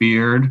that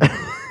beard?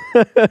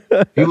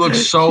 You look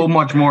so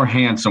much more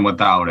handsome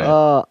without it."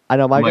 I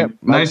know I'm like,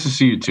 nice to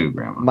see you too,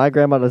 Grandma. my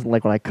grandma doesn't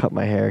like when I cut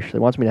my hair. She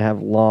wants me to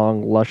have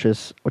long,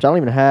 luscious, which I don't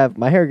even have.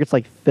 My hair gets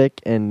like thick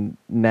and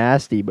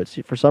nasty, but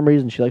for some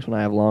reason she likes when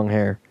I have long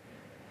hair.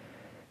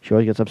 She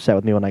always gets upset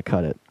with me when I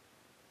cut it.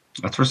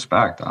 That's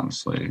respect,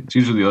 honestly. It's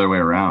usually the other way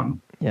around.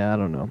 Yeah, I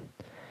don't know.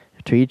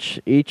 To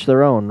each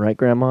their own, right,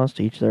 grandmas?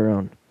 To each their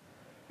own.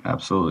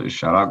 Absolutely.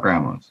 Shout out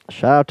grandmas.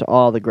 Shout out to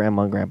all the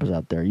grandma and grandpas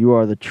out there. You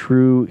are the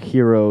true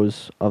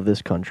heroes of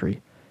this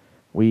country.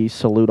 We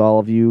salute all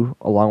of you,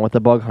 along with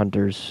the bug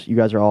hunters. You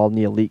guys are all in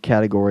the elite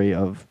category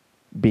of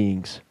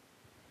beings.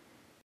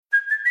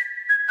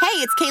 Hey,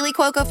 it's Kaylee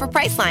Cuoco for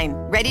Priceline.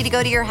 Ready to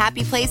go to your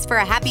happy place for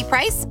a happy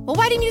price? Well,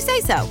 why didn't you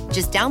say so?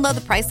 Just download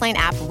the Priceline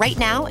app right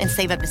now and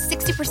save up to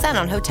 60%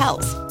 on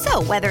hotels.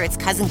 So whether it's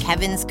Cousin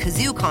Kevin's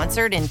Kazoo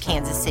Concert in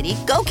Kansas City,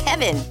 go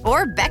Kevin,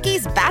 or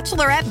Becky's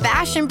Bachelorette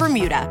Bash in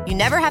Bermuda, you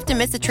never have to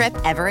miss a trip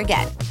ever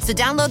again. So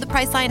download the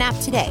Priceline app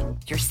today.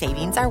 Your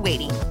savings are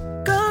waiting.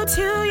 Go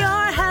to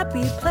your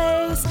happy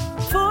place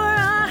for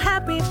a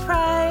happy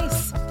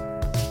price.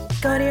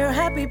 Go to your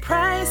happy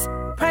price,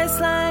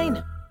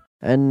 Priceline.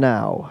 And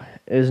now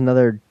is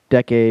another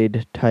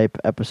decade-type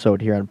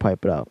episode here on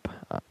Pipe It Up.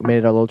 We made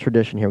it a little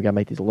tradition here. We got to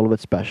make these a little bit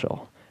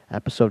special.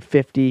 Episode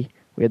 50,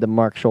 we had the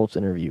Mark Schultz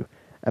interview.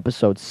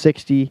 Episode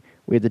 60,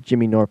 we had the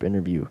Jimmy Norp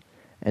interview.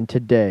 And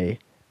today,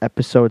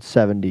 episode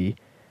 70,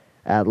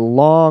 at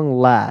long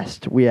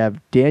last, we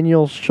have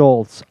Daniel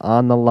Schultz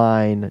on the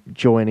line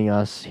joining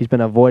us. He's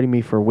been avoiding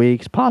me for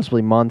weeks,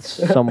 possibly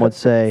months, some would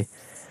say.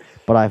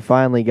 But I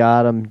finally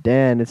got him.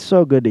 Dan, it's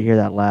so good to hear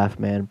that laugh,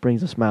 man. It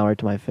brings a smile right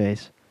to my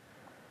face.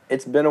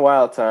 It's been a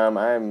while, Tom.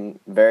 I'm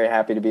very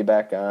happy to be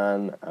back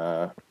on.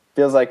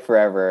 Feels like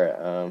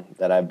forever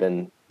that I've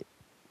been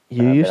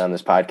on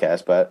this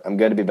podcast, but I'm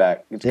good to be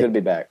back. It's good to be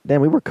back. Dan,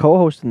 we were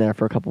co-hosting there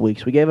for a couple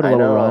weeks. We gave it a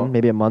little run,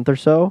 maybe a month or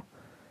so.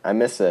 I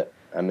miss it.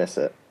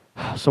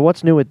 So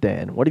what's new with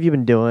Dan? What have you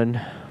been doing?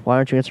 Why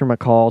aren't you answering my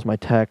calls, my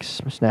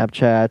texts, my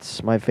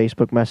Snapchats, my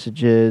Facebook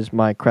messages,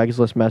 my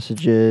Craigslist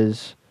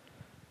messages?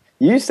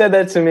 You said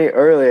that to me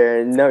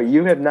earlier. No,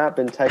 you have not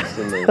been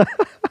texting me.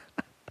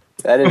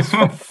 That is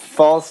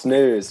false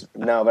news.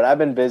 No, but I've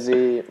been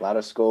busy, a lot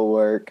of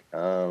schoolwork. I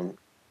don't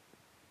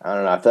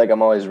know. I feel like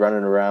I'm always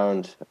running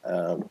around.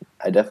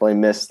 I definitely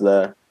miss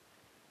the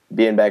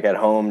being back at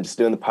home, just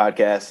doing the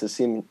podcast. It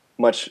seemed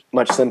much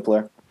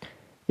simpler.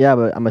 Yeah,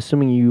 but I'm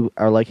assuming you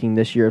are liking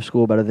this year of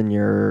school better than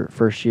your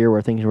first year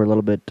where things were a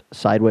little bit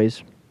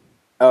sideways.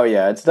 Oh,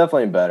 yeah, it's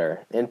definitely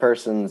better. In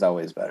person's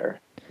always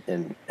better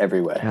in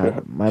every way.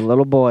 Yeah, my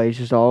little boy, he's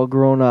just all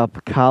grown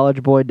up.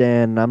 College boy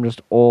Dan, and I'm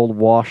just old,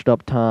 washed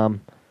up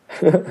Tom.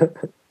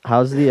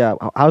 How's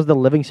the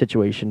living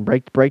situation?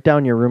 Break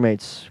down your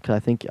roommates, because I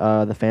think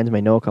the fans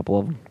may know a couple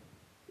of them.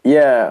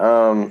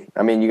 Yeah,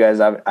 I mean, you guys,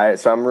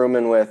 so I'm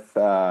rooming with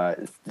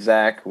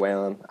Zach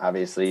Whalen.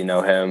 Obviously, you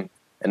know him.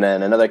 And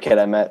then another kid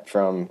I met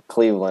from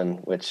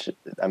Cleveland, which,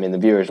 I mean, the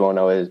viewers won't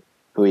know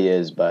who he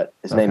is, but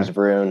his name's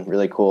Varun.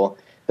 Really cool.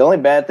 The only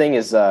bad thing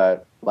is,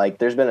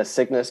 there's been a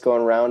sickness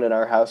going around in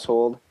our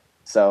household.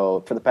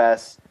 So for the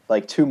past,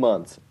 2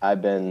 months,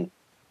 I've been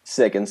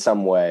sick in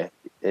some way.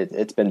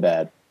 It's been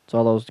bad. It's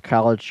all those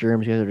college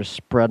germs. You guys are just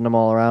spreading them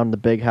all around the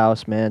big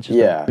house, man. It's just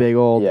a big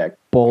old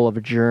bowl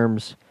of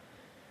germs.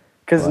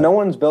 Because no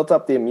one's built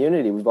up the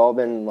immunity. We've all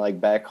been,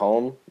 back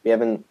home. We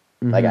haven't,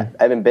 I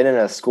haven't been in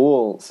a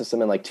school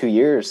system in, 2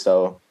 years.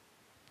 So,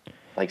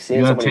 seeing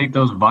you gotta take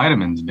those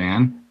vitamins,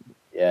 Dan.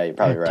 Yeah, you're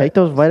probably right. Take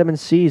those vitamin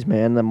C's,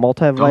 man. The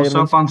multivitamins. Dose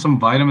up on some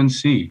vitamin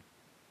C.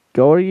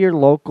 Go to your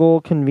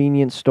local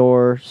convenience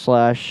store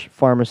 /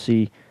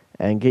 pharmacy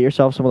and get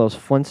yourself some of those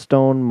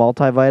Flintstone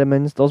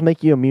multivitamins. Those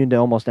make you immune to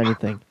almost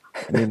anything.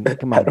 I mean,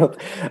 come on.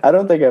 I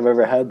don't think I've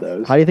ever had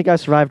those. How do you think I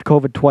survived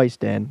COVID twice,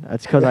 Dan?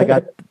 That's because I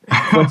got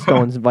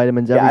Flintstones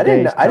vitamins every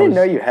day. I didn't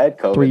know you had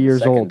COVID 3 years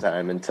the second old.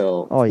 time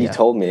until you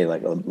told me a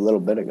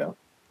little bit ago.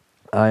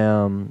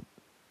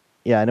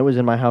 Yeah, and it was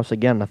in my house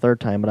again the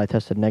third time, but I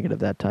tested negative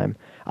that time.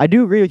 I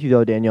do agree with you,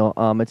 though, Daniel.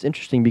 It's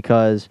interesting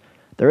because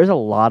there is a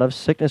lot of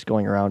sickness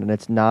going around, and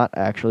it's not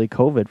actually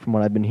COVID from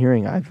what I've been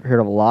hearing. I've heard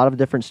of a lot of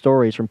different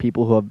stories from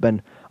people who have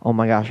been, oh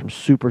my gosh, I'm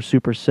super,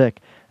 super sick,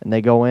 and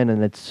they go in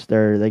and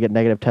they get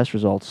negative test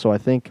results. So I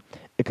think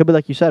it could be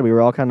like you said, we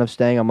were all kind of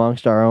staying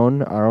amongst our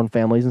own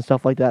families and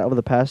stuff like that over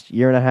the past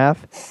year and a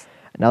half.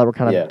 And now that we're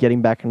kind of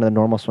getting back into the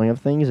normal swing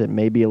of things, it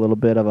may be a little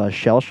bit of a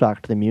shell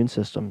shock to the immune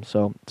system.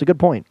 So it's a good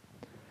point.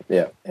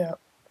 Yeah.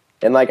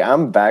 And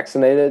I'm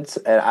vaccinated,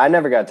 and I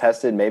never got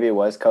tested. Maybe it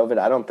was COVID.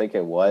 I don't think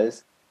it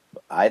was.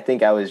 I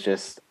think I was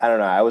just, I don't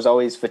know. I was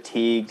always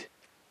fatigued.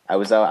 I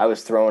was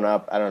throwing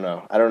up. I don't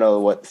know. I don't know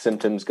what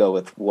symptoms go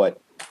with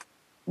what,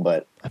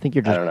 but I think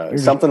you're just, I don't know.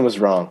 Something was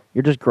wrong.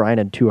 You're just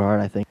grinding too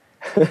hard, I think.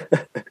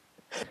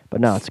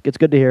 But no, it's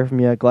good to hear from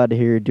you. Glad to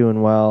hear you're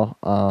doing well.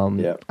 I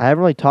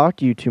haven't really talked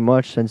to you too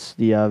much since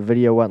the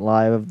video went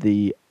live of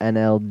the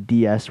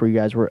NLDS where you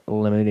guys were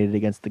eliminated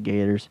against the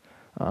Gators.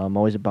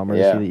 Always a bummer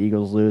to see the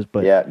Eagles lose,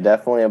 but yeah,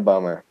 definitely a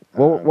bummer.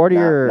 What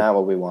are not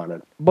what we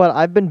wanted? But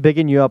I've been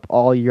bigging you up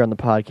all year on the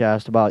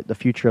podcast about the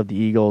future of the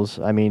Eagles.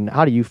 I mean,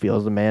 how do you feel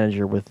as the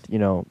manager with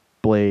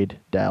Blade,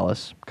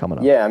 Dallas coming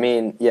up? Yeah, I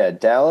mean,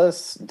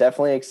 Dallas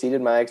definitely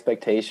exceeded my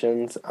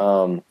expectations.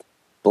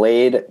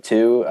 Blade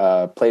too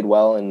played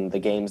well in the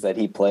games that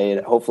he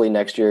played. Hopefully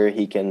next year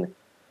he can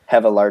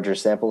have a larger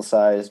sample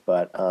size,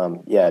 but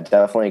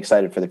definitely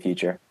excited for the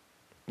future.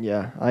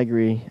 Yeah, I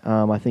agree.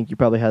 I think you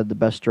probably had the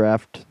best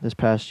draft this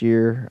past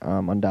year,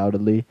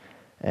 undoubtedly.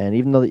 And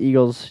even though the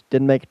Eagles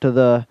didn't make it to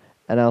the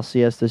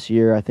NLCS this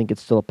year, I think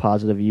it's still a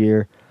positive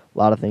year. A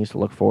lot of things to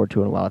look forward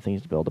to and a lot of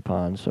things to build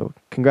upon. So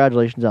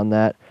congratulations on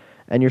that.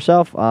 And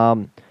yourself,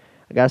 I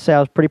gotta say I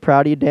was pretty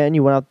proud of you, Dan.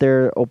 You went out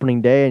there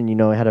opening day and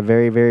had a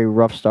very, very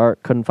rough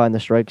start. Couldn't find the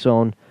strike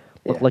zone.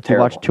 Looked like terrible.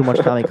 you watched too much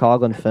Tommy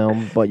Coughlin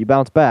film, but you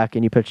bounced back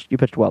and you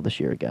pitched well this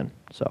year again.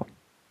 So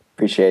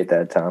Appreciate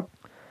that, Tom.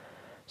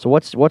 So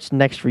what's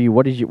next for you?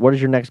 What is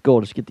your next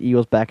goal? Just get the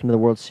Eagles back into the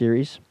World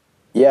Series?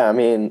 Yeah, I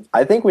mean,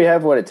 I think we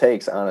have what it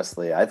takes,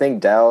 honestly. I think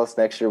Dallas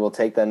next year will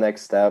take that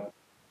next step.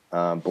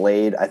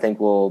 Blade, I think,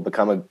 will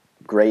become a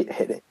great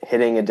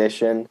hitting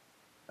addition.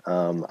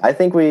 I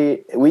think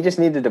we just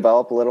need to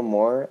develop a little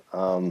more.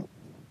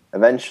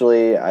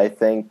 Eventually, I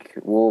think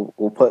we'll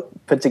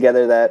put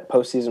together that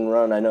postseason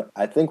run.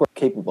 I think we're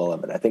capable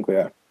of it. I think we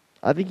are.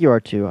 I think you are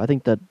too. I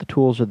think that the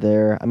tools are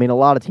there. I mean, a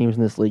lot of teams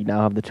in this league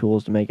now have the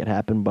tools to make it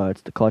happen, but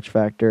it's the clutch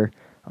factor,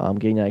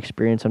 getting that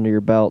experience under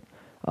your belt.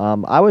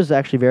 I was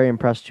actually very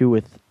impressed too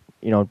with,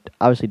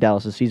 obviously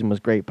Dallas' season was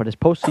great, but his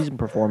postseason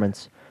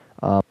performance,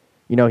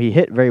 he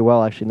hit very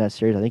well actually in that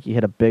series. I think he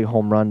hit a big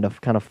home run to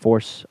kind of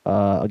force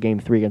a Game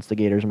 3 against the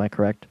Gators. Am I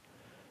correct?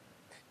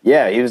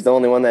 Yeah, he was the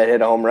only one that hit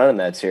a home run in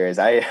that series.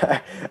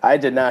 I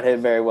did not hit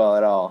very well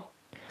at all.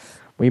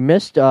 We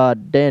missed,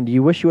 Dan, do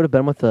you wish you would have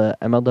been with the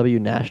MLW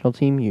national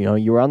team?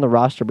 You were on the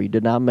roster, but you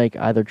did not make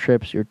either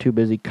trips. You were too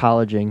busy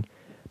colleging.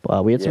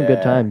 But we had some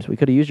good times. We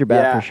could have used your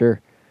bat for sure.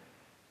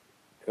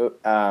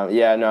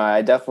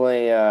 I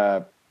definitely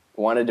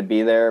wanted to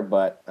be there,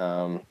 but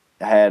I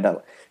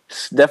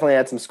definitely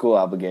had some school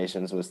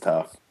obligations. It was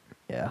tough.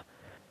 Yeah.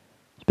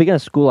 Speaking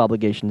of school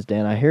obligations,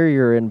 Dan, I hear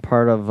you're in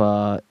part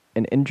of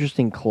an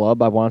interesting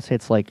club. I want to say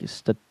it's like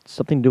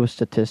something to do with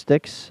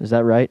statistics. Is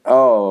that right?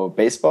 Oh,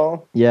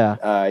 baseball? Yeah.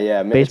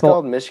 Baseball? It's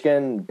called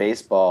Michigan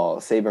Baseball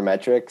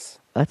Sabermetrics.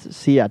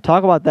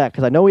 Talk about that,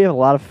 because I know we have a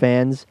lot of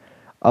fans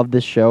of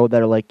this show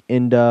that are like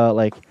into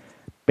like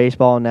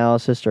baseball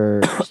analysis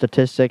or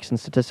statistics and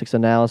statistics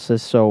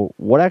analysis. So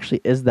what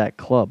actually is that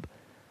club?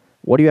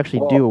 What do you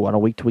actually do on a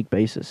week-to-week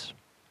basis?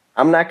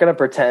 I'm not going to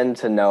pretend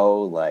to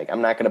know,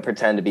 I'm not going to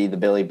pretend to be the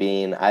Billy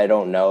Bean. I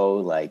don't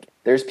know,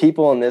 there's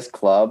people in this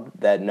club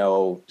that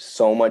know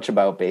so much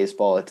about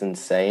baseball. It's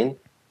insane.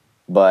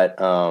 But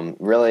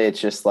really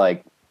it's just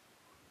they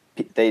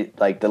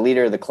the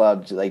leader of the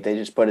club, they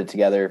just put it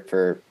together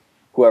for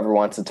whoever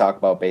wants to talk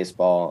about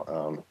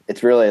baseball.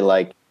 It's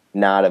really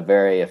not a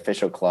very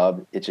official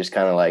club. It's just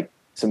kind of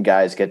some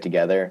guys get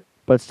together.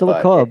 But it's still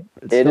a club.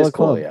 It's still a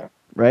club, cool, yeah.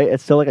 Right?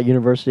 It's still like a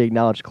university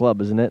acknowledged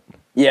club, isn't it?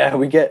 Yeah,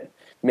 we get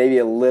maybe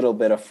a little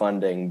bit of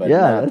funding, but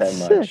not that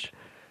much. Sick.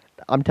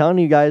 I'm telling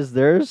you guys,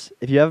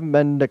 if you haven't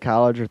been to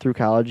college or through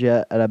college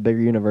yet at a bigger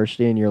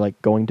university and you're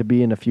going to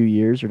be in a few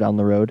years or down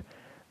the road,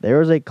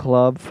 there is a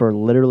club for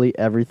literally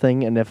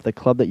everything. And if the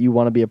club that you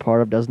want to be a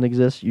part of doesn't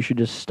exist, you should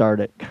just start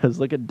it. Because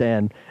look at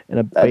Dan in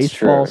a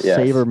baseball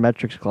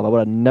sabermetrics club. I would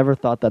have never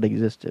thought that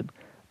existed.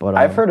 But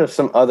I've heard of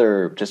some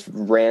other just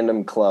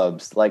random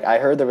clubs. I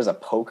heard there was a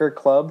poker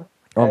club.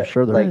 Oh, I'm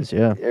sure there is,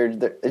 yeah.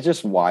 It's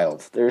just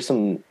wild. There's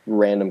some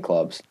random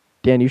clubs.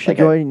 Dan, you should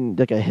join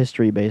a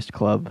history-based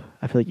club.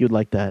 I feel like you'd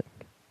like that.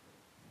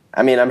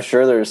 I mean, I'm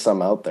sure there's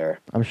some out there.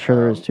 I'm sure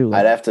there is too.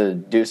 I'd have to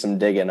do some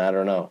digging. I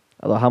don't know.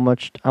 Although, how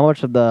much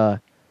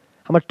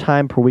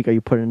time per week are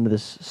you putting into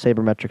this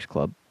sabermetrics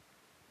club?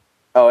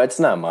 Oh, it's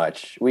not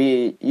much.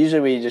 We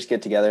just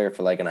get together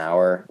for an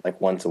hour,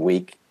 once a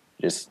week,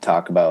 just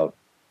talk about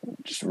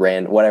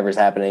whatever's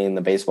happening in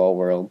the baseball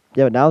world.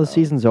 Yeah, but now the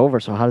season's over,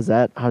 so how does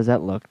that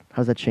look? How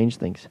does that change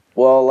things?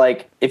 Well,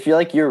 if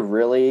you're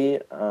really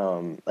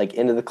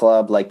into the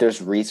club, there's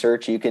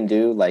research you can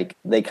do.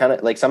 They kind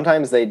of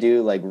sometimes they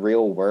do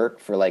real work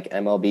for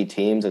MLB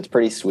teams. It's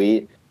pretty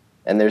sweet.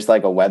 And there's a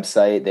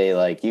website.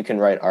 They you can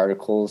write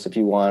articles if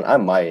you want. I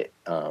might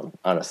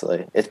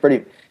honestly. It's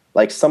pretty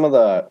some of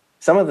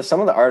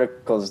the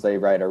articles they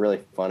write are really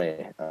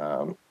funny.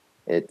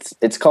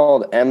 It's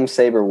called M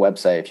Saber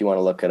website if you want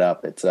to look it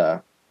up. It's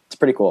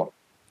pretty cool.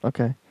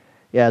 Okay.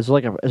 Yeah, is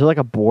there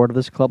a board of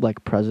this club,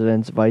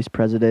 presidents, vice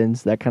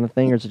presidents, that kind of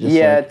thing, or is it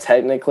just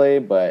technically,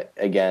 but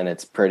again,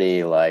 it's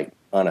pretty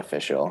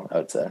unofficial, I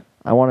would say.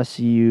 I want to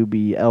see you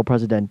be El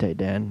Presidente,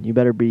 Dan. You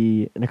better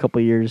be in a couple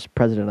of years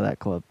president of that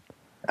club.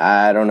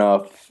 I don't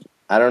know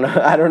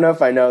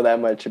if I know that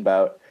much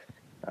about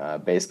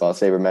baseball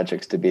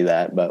sabermetrics to be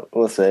that, but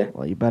we'll see.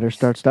 Well, you better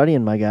start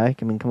studying, my guy.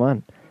 I mean, come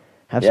on.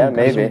 Have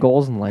some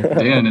goals in life.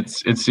 Dan,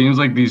 it seems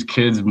like these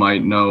kids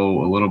might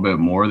know a little bit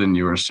more than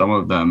you or some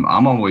of them.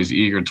 I'm always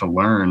eager to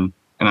learn,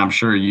 and I'm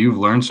sure you've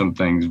learned some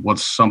things.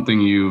 What's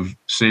something you've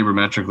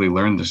sabermetrically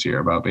learned this year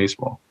about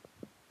baseball?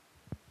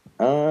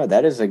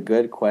 That is a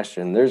good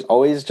question. There's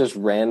always just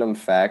random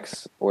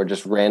facts or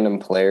just random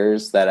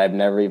players that I've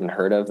never even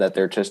heard of that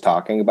they're just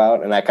talking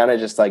about, and I kind of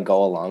just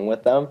go along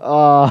with them.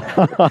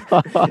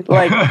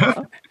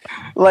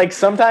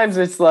 Sometimes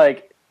it's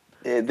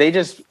they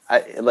just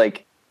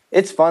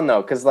it's fun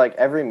though, because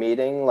every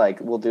meeting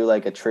we'll do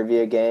a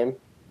trivia game,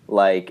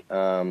 like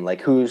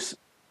who's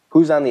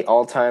on the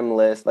all-time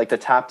list, like the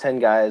top 10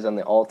 guys on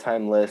the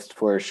all-time list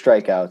for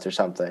strikeouts or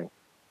something.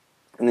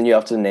 And then you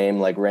have to name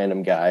like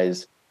random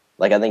guys.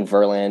 Like I think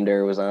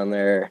Verlander was on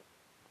there.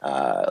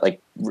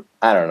 Like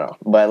I don't know,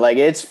 but like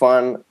it's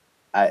fun.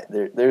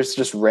 There's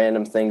just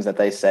random things that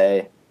they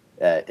say.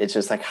 It's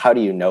just like, how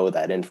do you know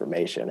that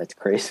information? It's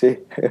crazy.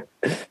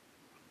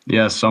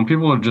 Yeah, some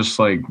people are just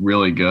like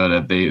really good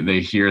at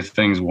they hear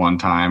things one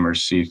time or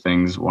see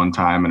things one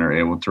time and are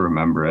able to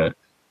remember it.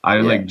 I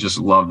like just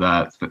love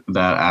that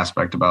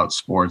aspect about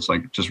sports,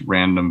 like just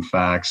random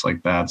facts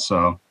like that.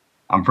 So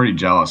I'm pretty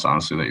jealous,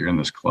 honestly, that you're in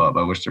this club.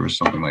 I wish there was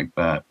something like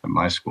that at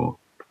my school.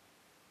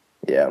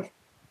 Yeah.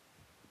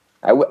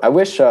 I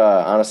wish,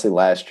 honestly,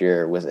 last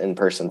year was in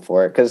person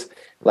for it, because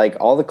like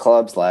all the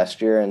clubs last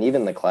year and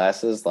even the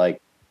classes,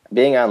 like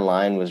being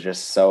online was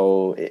just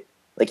so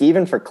like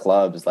even for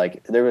clubs,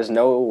 like there was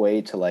no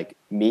way to like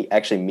meet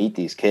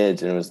these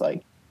kids, and it was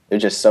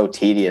just so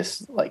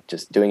tedious, like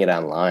just doing it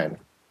online.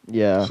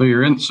 Yeah. So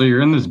you're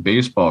in this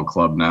baseball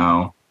club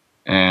now,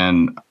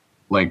 and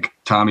like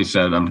Tommy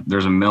said,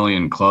 there's a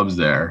million clubs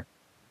there.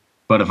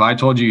 But if I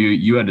told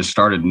you had to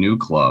start a new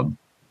club,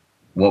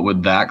 what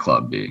would that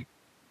club be?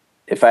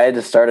 If I had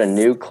to start a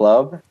new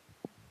club,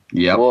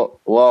 Yep.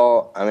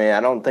 Well, I mean,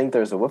 I don't think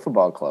there's a wiffle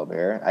ball club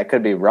here. I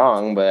could be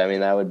wrong, but I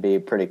mean that would be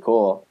pretty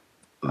cool.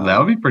 That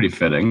would be pretty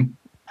fitting.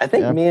 I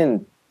think me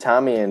and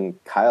Tommy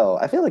and Kyle,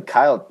 I feel like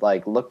Kyle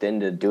like looked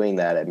into doing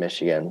that at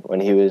Michigan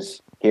when he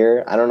was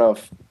here. I don't know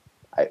if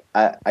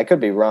I could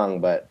be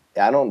wrong, but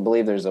I don't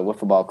believe there's a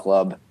wiffle ball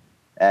club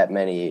at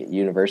many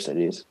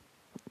universities.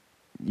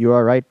 You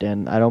are right,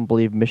 Dan. I don't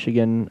believe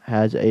Michigan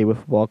has a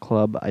wiffle ball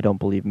club. I don't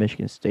believe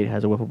Michigan State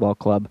has a wiffle ball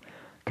club.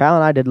 Kyle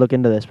and I did look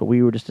into this, but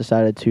we were just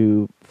decided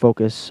to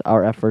focus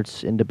our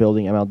efforts into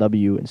building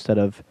MLW instead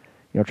of,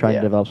 trying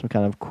to develop some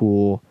kind of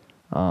cool,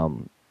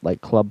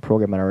 like club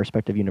program at our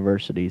respective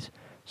universities.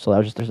 So that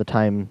was just, there's a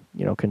time,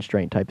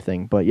 constraint type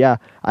thing. But yeah,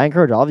 I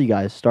encourage all of you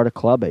guys, start a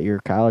club at your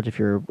college if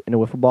you're into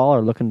wiffle ball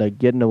or looking to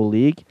get into a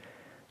league.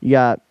 You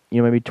got,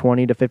 maybe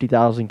 20 to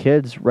 50,000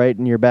 kids right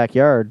in your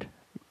backyard.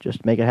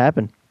 Just make it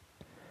happen.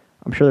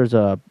 I'm sure there's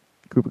a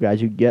group of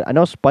guys you get. I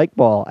know spike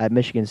ball at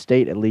Michigan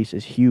State at least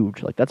is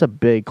huge. Like that's a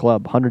big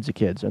club. Hundreds of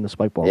kids in the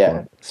spike ball club.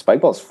 Yeah,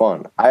 spike ball's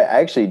fun. I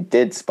actually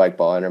did spike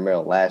ball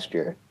intramural last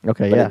year.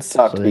 Okay, but yeah. It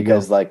sucked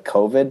because like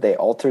COVID, they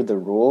altered the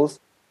rules,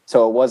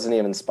 so it wasn't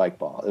even spike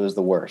ball. It was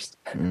the worst.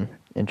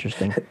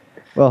 Interesting.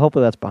 Well,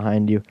 hopefully that's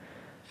behind you.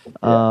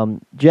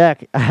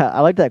 Jack,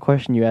 I like that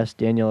question you asked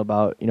Daniel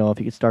about, if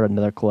you could start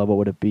another club, what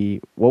would it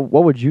be?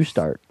 What would you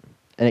start?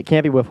 And it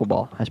can't be wiffle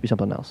ball. It has to be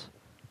something else.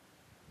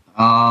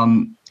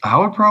 I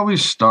would probably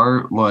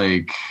start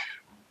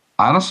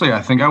honestly,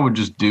 I think I would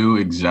just do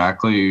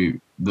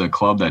exactly the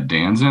club that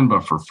Dan's in,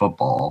 but for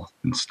football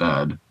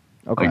instead.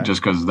 Okay. Like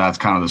just because that's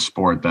kind of the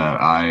sport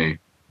that I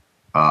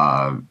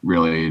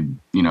really,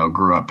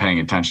 grew up paying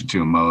attention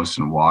to most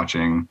and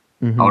watching.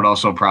 Mm-hmm. I would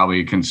also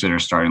probably consider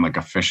starting like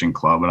a fishing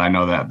club, but I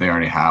know that they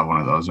already have one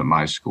of those at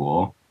my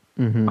school.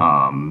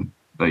 Mm-hmm.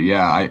 But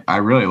yeah, I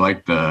really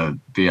like the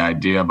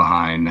idea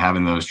behind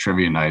having those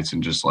trivia nights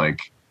and just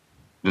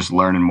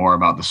learning more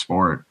about the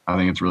sport. I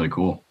think it's really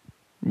cool.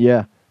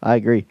 Yeah, I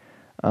agree.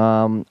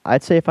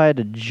 I'd say if I had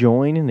to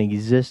join an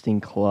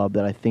existing club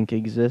that I think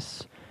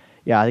exists,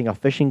 I think a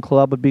fishing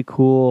club would be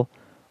cool.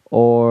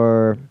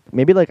 Or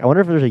maybe I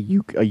wonder if there's a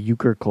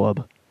euchre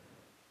club.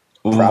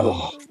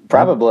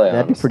 Probably.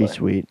 That'd be pretty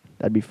sweet.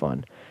 That'd be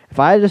fun. If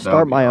I had to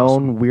start my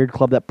own weird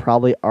club that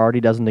probably already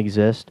doesn't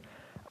exist,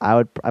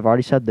 I've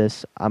already said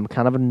this, I'm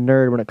kind of a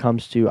nerd when it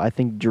comes to, I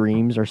think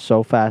dreams are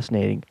so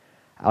fascinating.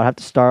 I would have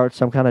to start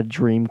some kind of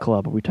dream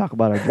club where we talk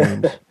about our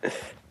dreams.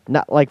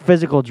 Not like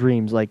physical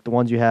dreams, like the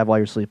ones you have while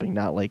you're sleeping,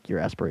 not like your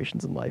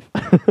aspirations in life.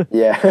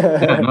 Yeah,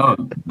 no,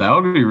 that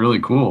would be really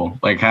cool.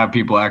 Like have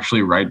people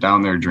actually write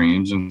down their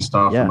dreams and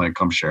stuff and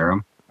come share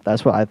them.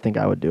 That's what I think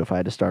I would do if I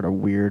had to start a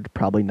weird,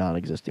 probably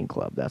non-existing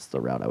club. That's the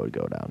route I would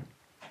go down.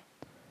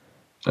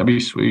 That'd be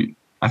sweet.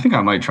 I think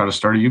I might try to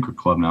start a euchre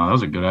club now. That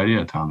was a good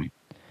idea, Tommy.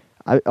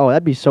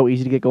 That'd be so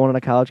easy to get going on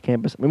a college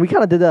campus. I mean, we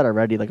kind of did that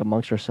already, like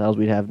amongst ourselves.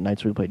 We'd have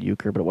nights where we played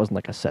euchre, but it wasn't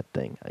like a set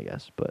thing, I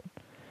guess. But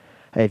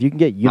hey, if you can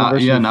get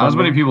university, not as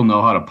many people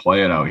know how to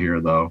play it out here,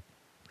 though.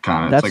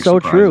 That's so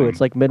true. It's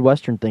like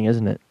Midwestern thing,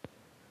 isn't it?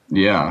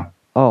 Yeah.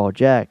 Oh,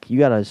 Jack, you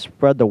gotta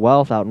spread the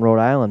wealth out in Rhode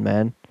Island,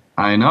 man.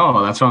 I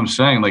know. That's what I'm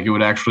saying. Like it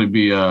would actually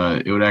be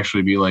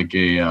like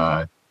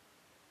a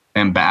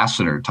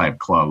ambassador type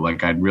club.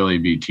 Like I'd really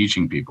be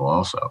teaching people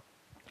also.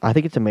 I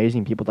think it's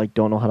amazing people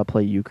don't know how to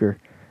play euchre.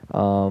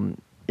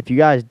 If you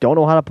guys don't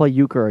know how to play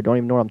euchre or don't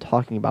even know what I'm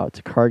talking about, it's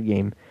a card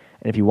game.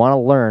 And if you want to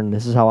learn,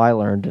 this is how I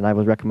learned, and I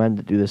was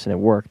recommended to do this, and it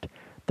worked.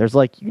 There's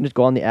you can just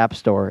go on the App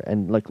Store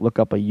and look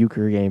up a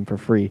euchre game for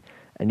free,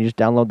 and you just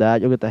download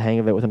that. You'll get the hang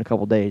of it within a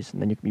couple days,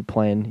 and then you can be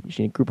playing. You just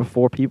need a group of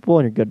 4 people,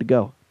 and you're good to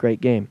go.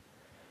 Great game.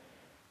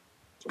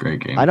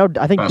 Great game. I know.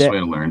 I think best way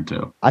to learn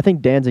too. I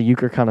think Dan's a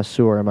euchre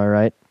connoisseur. Am I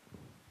right?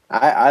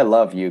 I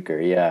love euchre.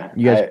 Yeah.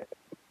 You guys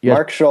Yes.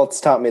 Mark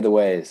Schultz taught me the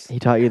ways. He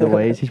taught you the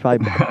ways. He's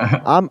probably.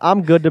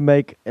 I'm good to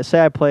make.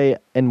 Say I play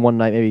in one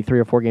night, maybe 3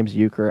 or 4 games of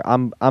euchre.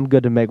 I'm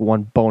good to make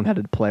one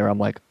boneheaded play where I'm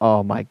like,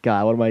 oh my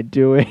god, what am I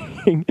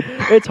doing?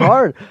 It's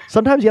hard.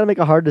 Sometimes you gotta make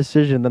a hard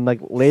decision. Then like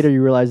later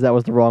you realize that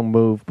was the wrong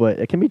move, but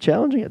it can be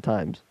challenging at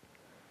times.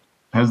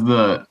 Has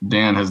the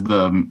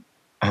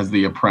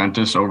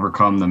apprentice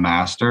overcome the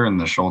master in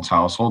the Schultz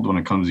household when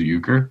it comes to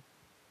euchre?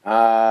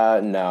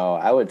 No,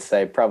 I would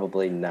say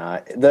probably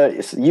not.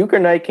 The euchre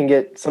night can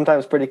get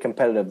sometimes pretty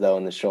competitive though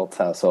in the Schultz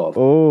household.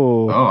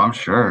 Oh, I'm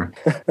sure.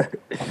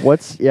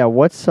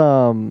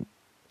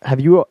 Have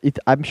you?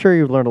 I'm sure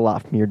you've learned a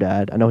lot from your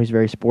dad. I know he's a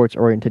very sports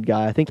oriented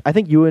guy. I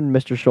think you and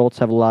Mr. Schultz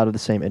have a lot of the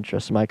same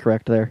interests. Am I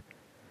correct there?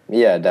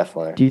 Yeah,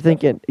 definitely. Do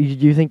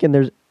you think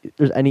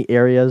there's any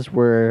areas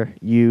where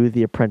you,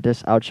 the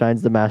apprentice,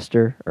 outshines the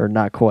master, or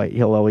not quite?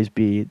 He'll always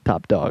be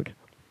top dog.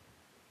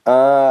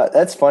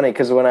 That's funny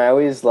because when I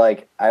always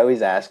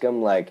ask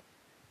him like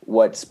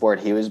what sport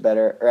he was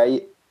better.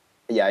 I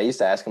used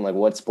to ask him like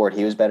what sport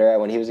he was better at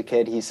when he was a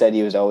kid. He said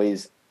he was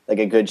always like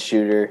a good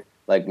shooter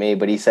like me,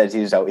 but he says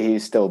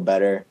he's still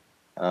better.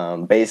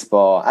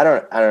 Baseball, I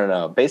don't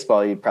know.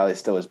 Baseball, he probably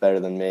still was better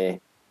than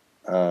me.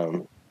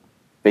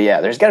 But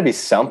yeah, there's got to be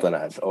something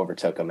I've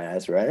overtook him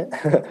as, right?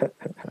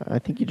 I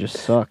think you just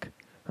suck.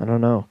 I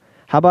don't know.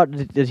 How about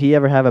did he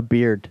ever have a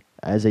beard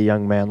as a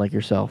young man like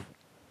yourself?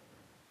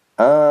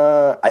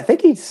 I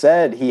think he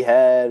said he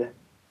had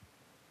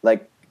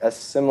like a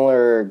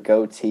similar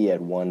goatee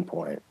at one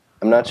point.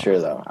 I'm not sure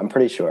though. I'm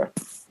pretty sure.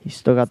 He's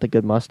still got the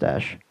good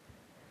mustache.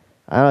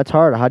 I don't know, it's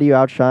hard. How do you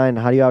outshine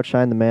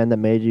the man that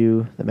made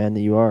you the man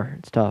that you are?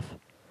 It's tough.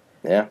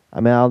 Yeah. I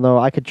mean, I don't know.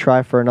 I could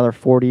try for another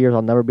 40 years.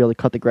 I'll never be able to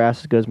cut the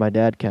grass as good as my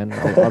dad can.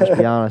 I'll just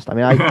be honest. I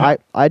mean,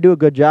 I do a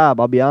good job,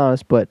 I'll be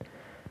honest, but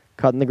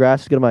cutting the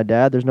grass as good as my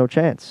dad, there's no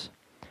chance.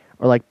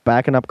 Or like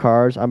backing up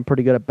cars. I'm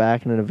pretty good at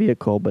backing in a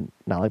vehicle, but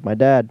not like my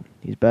dad.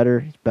 He's better.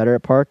 He's better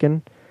at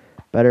parking,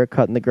 better at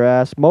cutting the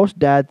grass. Most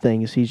dad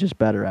things he's just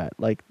better at.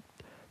 Like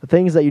the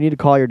things that you need to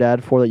call your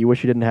dad for that you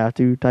wish you didn't have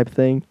to type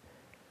thing.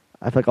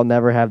 I feel like I'll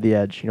never have the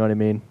edge. You know what I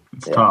mean?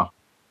 It's tough.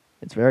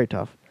 It's very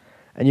tough.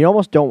 And you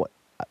almost don't.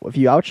 If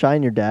you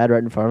outshine your dad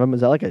right in front of him, is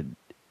that like a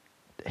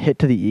hit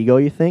to the ego,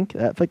 you think? I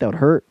feel like that would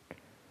hurt.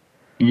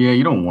 Yeah,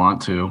 you don't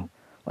want to.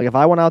 Like if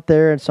I went out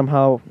there and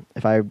somehow,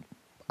 I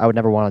would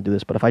never want to do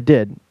this, but if I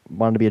did,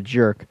 wanted to be a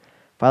jerk,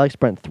 if I like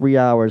spent 3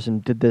 hours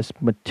and did this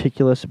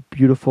meticulous,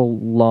 beautiful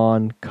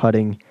lawn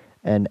cutting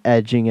and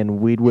edging and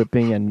weed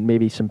whipping and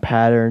maybe some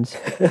patterns,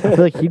 I feel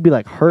like he'd be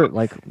like hurt.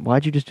 Like,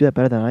 why'd you just do that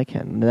better than I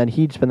can? And then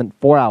he'd spend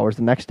 4 hours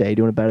the next day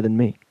doing it better than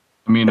me.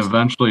 I mean,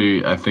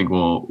 eventually, I think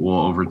we'll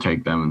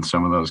overtake them in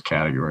some of those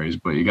categories,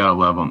 but you gotta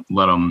let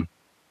them,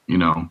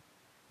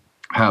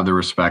 have the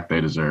respect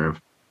they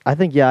deserve. I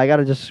think, yeah, I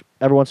gotta just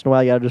every once in a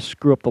while, you gotta just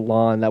screw up the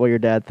lawn. That way, your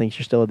dad thinks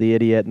you're still the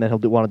idiot, and then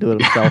he'll want to do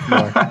it himself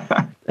more.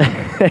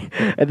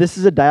 And this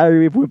is a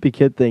Diary of a Wimpy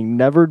Kid thing.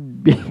 Never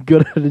be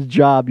good at a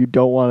job you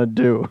don't want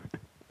to do.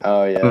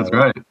 Oh yeah, that's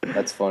right.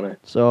 That's funny.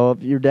 So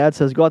if your dad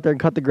says go out there and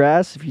cut the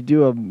grass, if you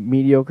do a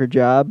mediocre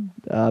job,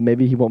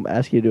 maybe he won't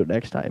ask you to do it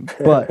next time.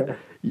 But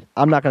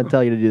I'm not going to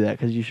tell you to do that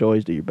because you should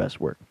always do your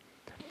best work.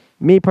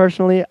 Me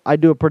personally, I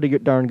do a pretty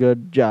darn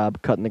good job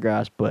cutting the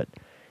grass, but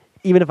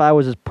even if I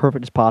was as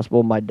perfect as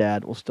possible, my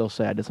dad will still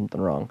say I did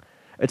something wrong.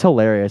 It's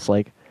hilarious.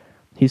 Like,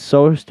 he's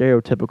so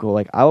stereotypical.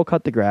 Like, I will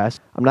cut the grass.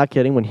 I'm not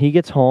kidding. When he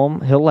gets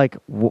home, he'll like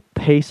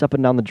pace up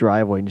and down the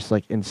driveway and just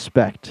like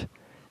inspect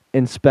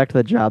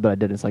the job that I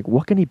did. It's like,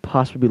 what can he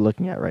possibly be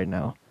looking at right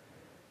now?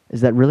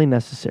 Is that really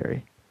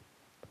necessary?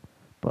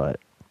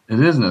 But it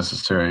is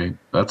necessary.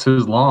 That's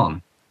his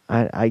lawn.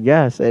 I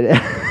guess.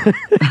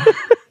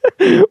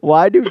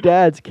 Why do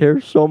dads care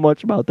so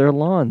much about their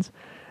lawns?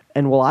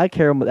 And will I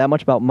care that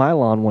much about my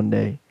lawn one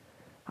day?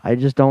 I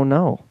just don't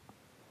know.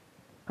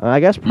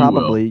 I guess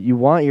probably you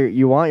want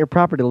your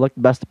property to look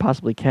the best it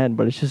possibly can,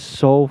 but it's just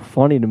so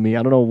funny to me.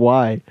 I don't know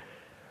why.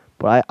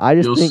 But I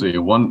just think see.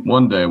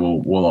 One day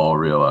we'll all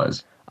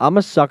realize. I'm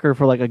a sucker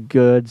for like a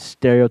good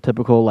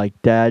stereotypical like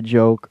dad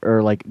joke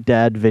or like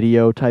dad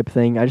video type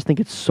thing. I just think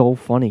it's so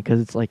funny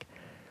because it's like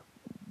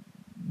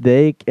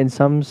they in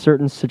some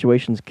certain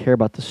situations care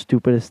about the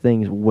stupidest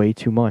things way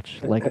too much,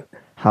 like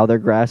how their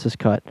grass is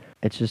cut.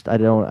 It's just I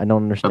don't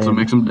understand. That's what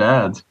makes them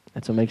dads.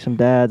 That's what makes them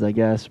dads, I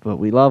guess. But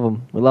we love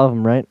them. We love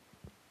them, right?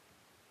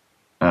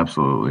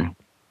 Absolutely.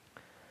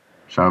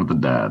 Shout out to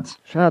dads.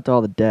 Shout out to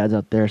all the dads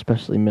out there,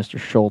 especially Mr.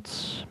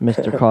 Schultz,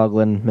 Mr.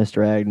 Coughlin,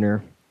 Mr.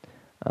 Agner.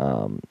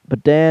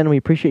 But Dan, we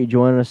appreciate you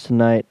joining us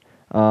tonight.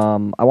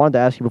 I wanted to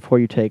ask you before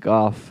you take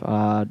off.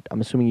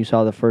 I'm assuming you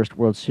saw the first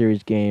World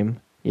Series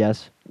game.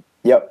 Yes.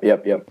 Yep.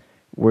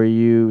 Were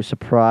you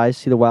surprised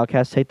to see the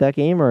Wildcats take that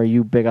game, or are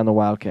you big on the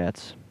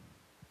Wildcats?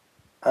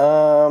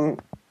 Game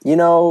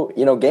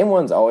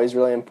one's always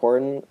really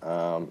important.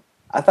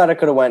 I thought it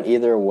could have went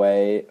either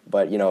way,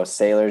 but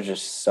Sailor's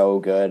just so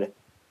good.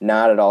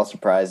 Not at all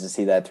surprised to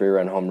see that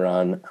 3-run home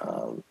run.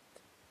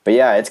 But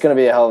yeah, it's going to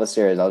be a hell of a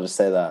series. I'll just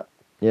say that.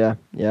 Yeah,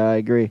 I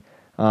agree.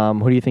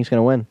 Who do you think's going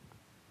to win?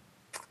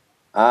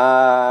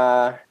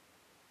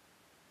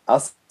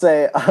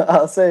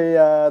 I'll say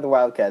the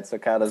Wildcats, so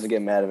Kyle doesn't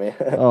get mad at me.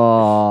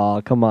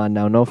 Oh, come on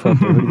now. No filter.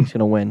 Who do you think's going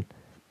to win?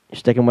 You're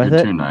sticking with You're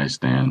it? too nice,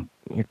 Dan.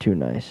 You're too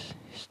nice.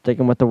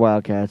 Sticking with the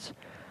Wildcats.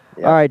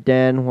 Yep. All right,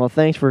 Dan. Well,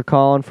 thanks for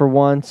calling for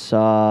once.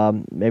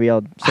 Maybe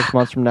 6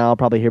 months from now, I'll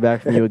probably hear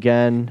back from you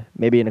again.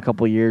 Maybe in a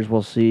couple of years,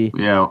 we'll see.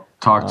 Yeah,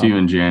 talk to you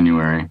in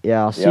January.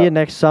 Yeah, I'll see Yep. you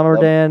next summer,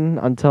 Yep. Dan.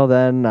 Until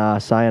then,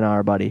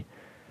 sayonara, buddy.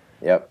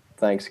 Yep.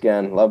 Thanks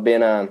again. Love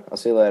being on. I'll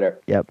see you later.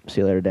 Yep.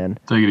 See you later, Dan.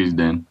 Take it easy,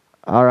 Dan.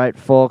 All right,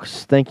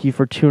 folks. Thank you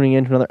for tuning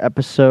in to another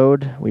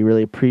episode. We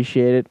really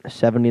appreciate it.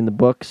 70 in the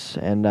books,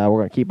 and we're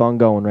going to keep on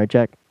going, right,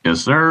 Jack?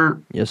 Yes,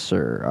 sir. Yes,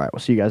 sir. All right, we'll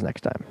see you guys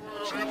next time.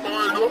 Pipe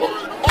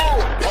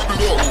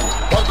it up,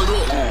 pipe it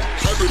up,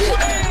 pipe it up,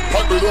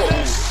 pipe it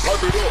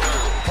up,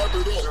 pipe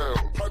it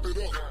up, pipe it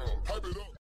up.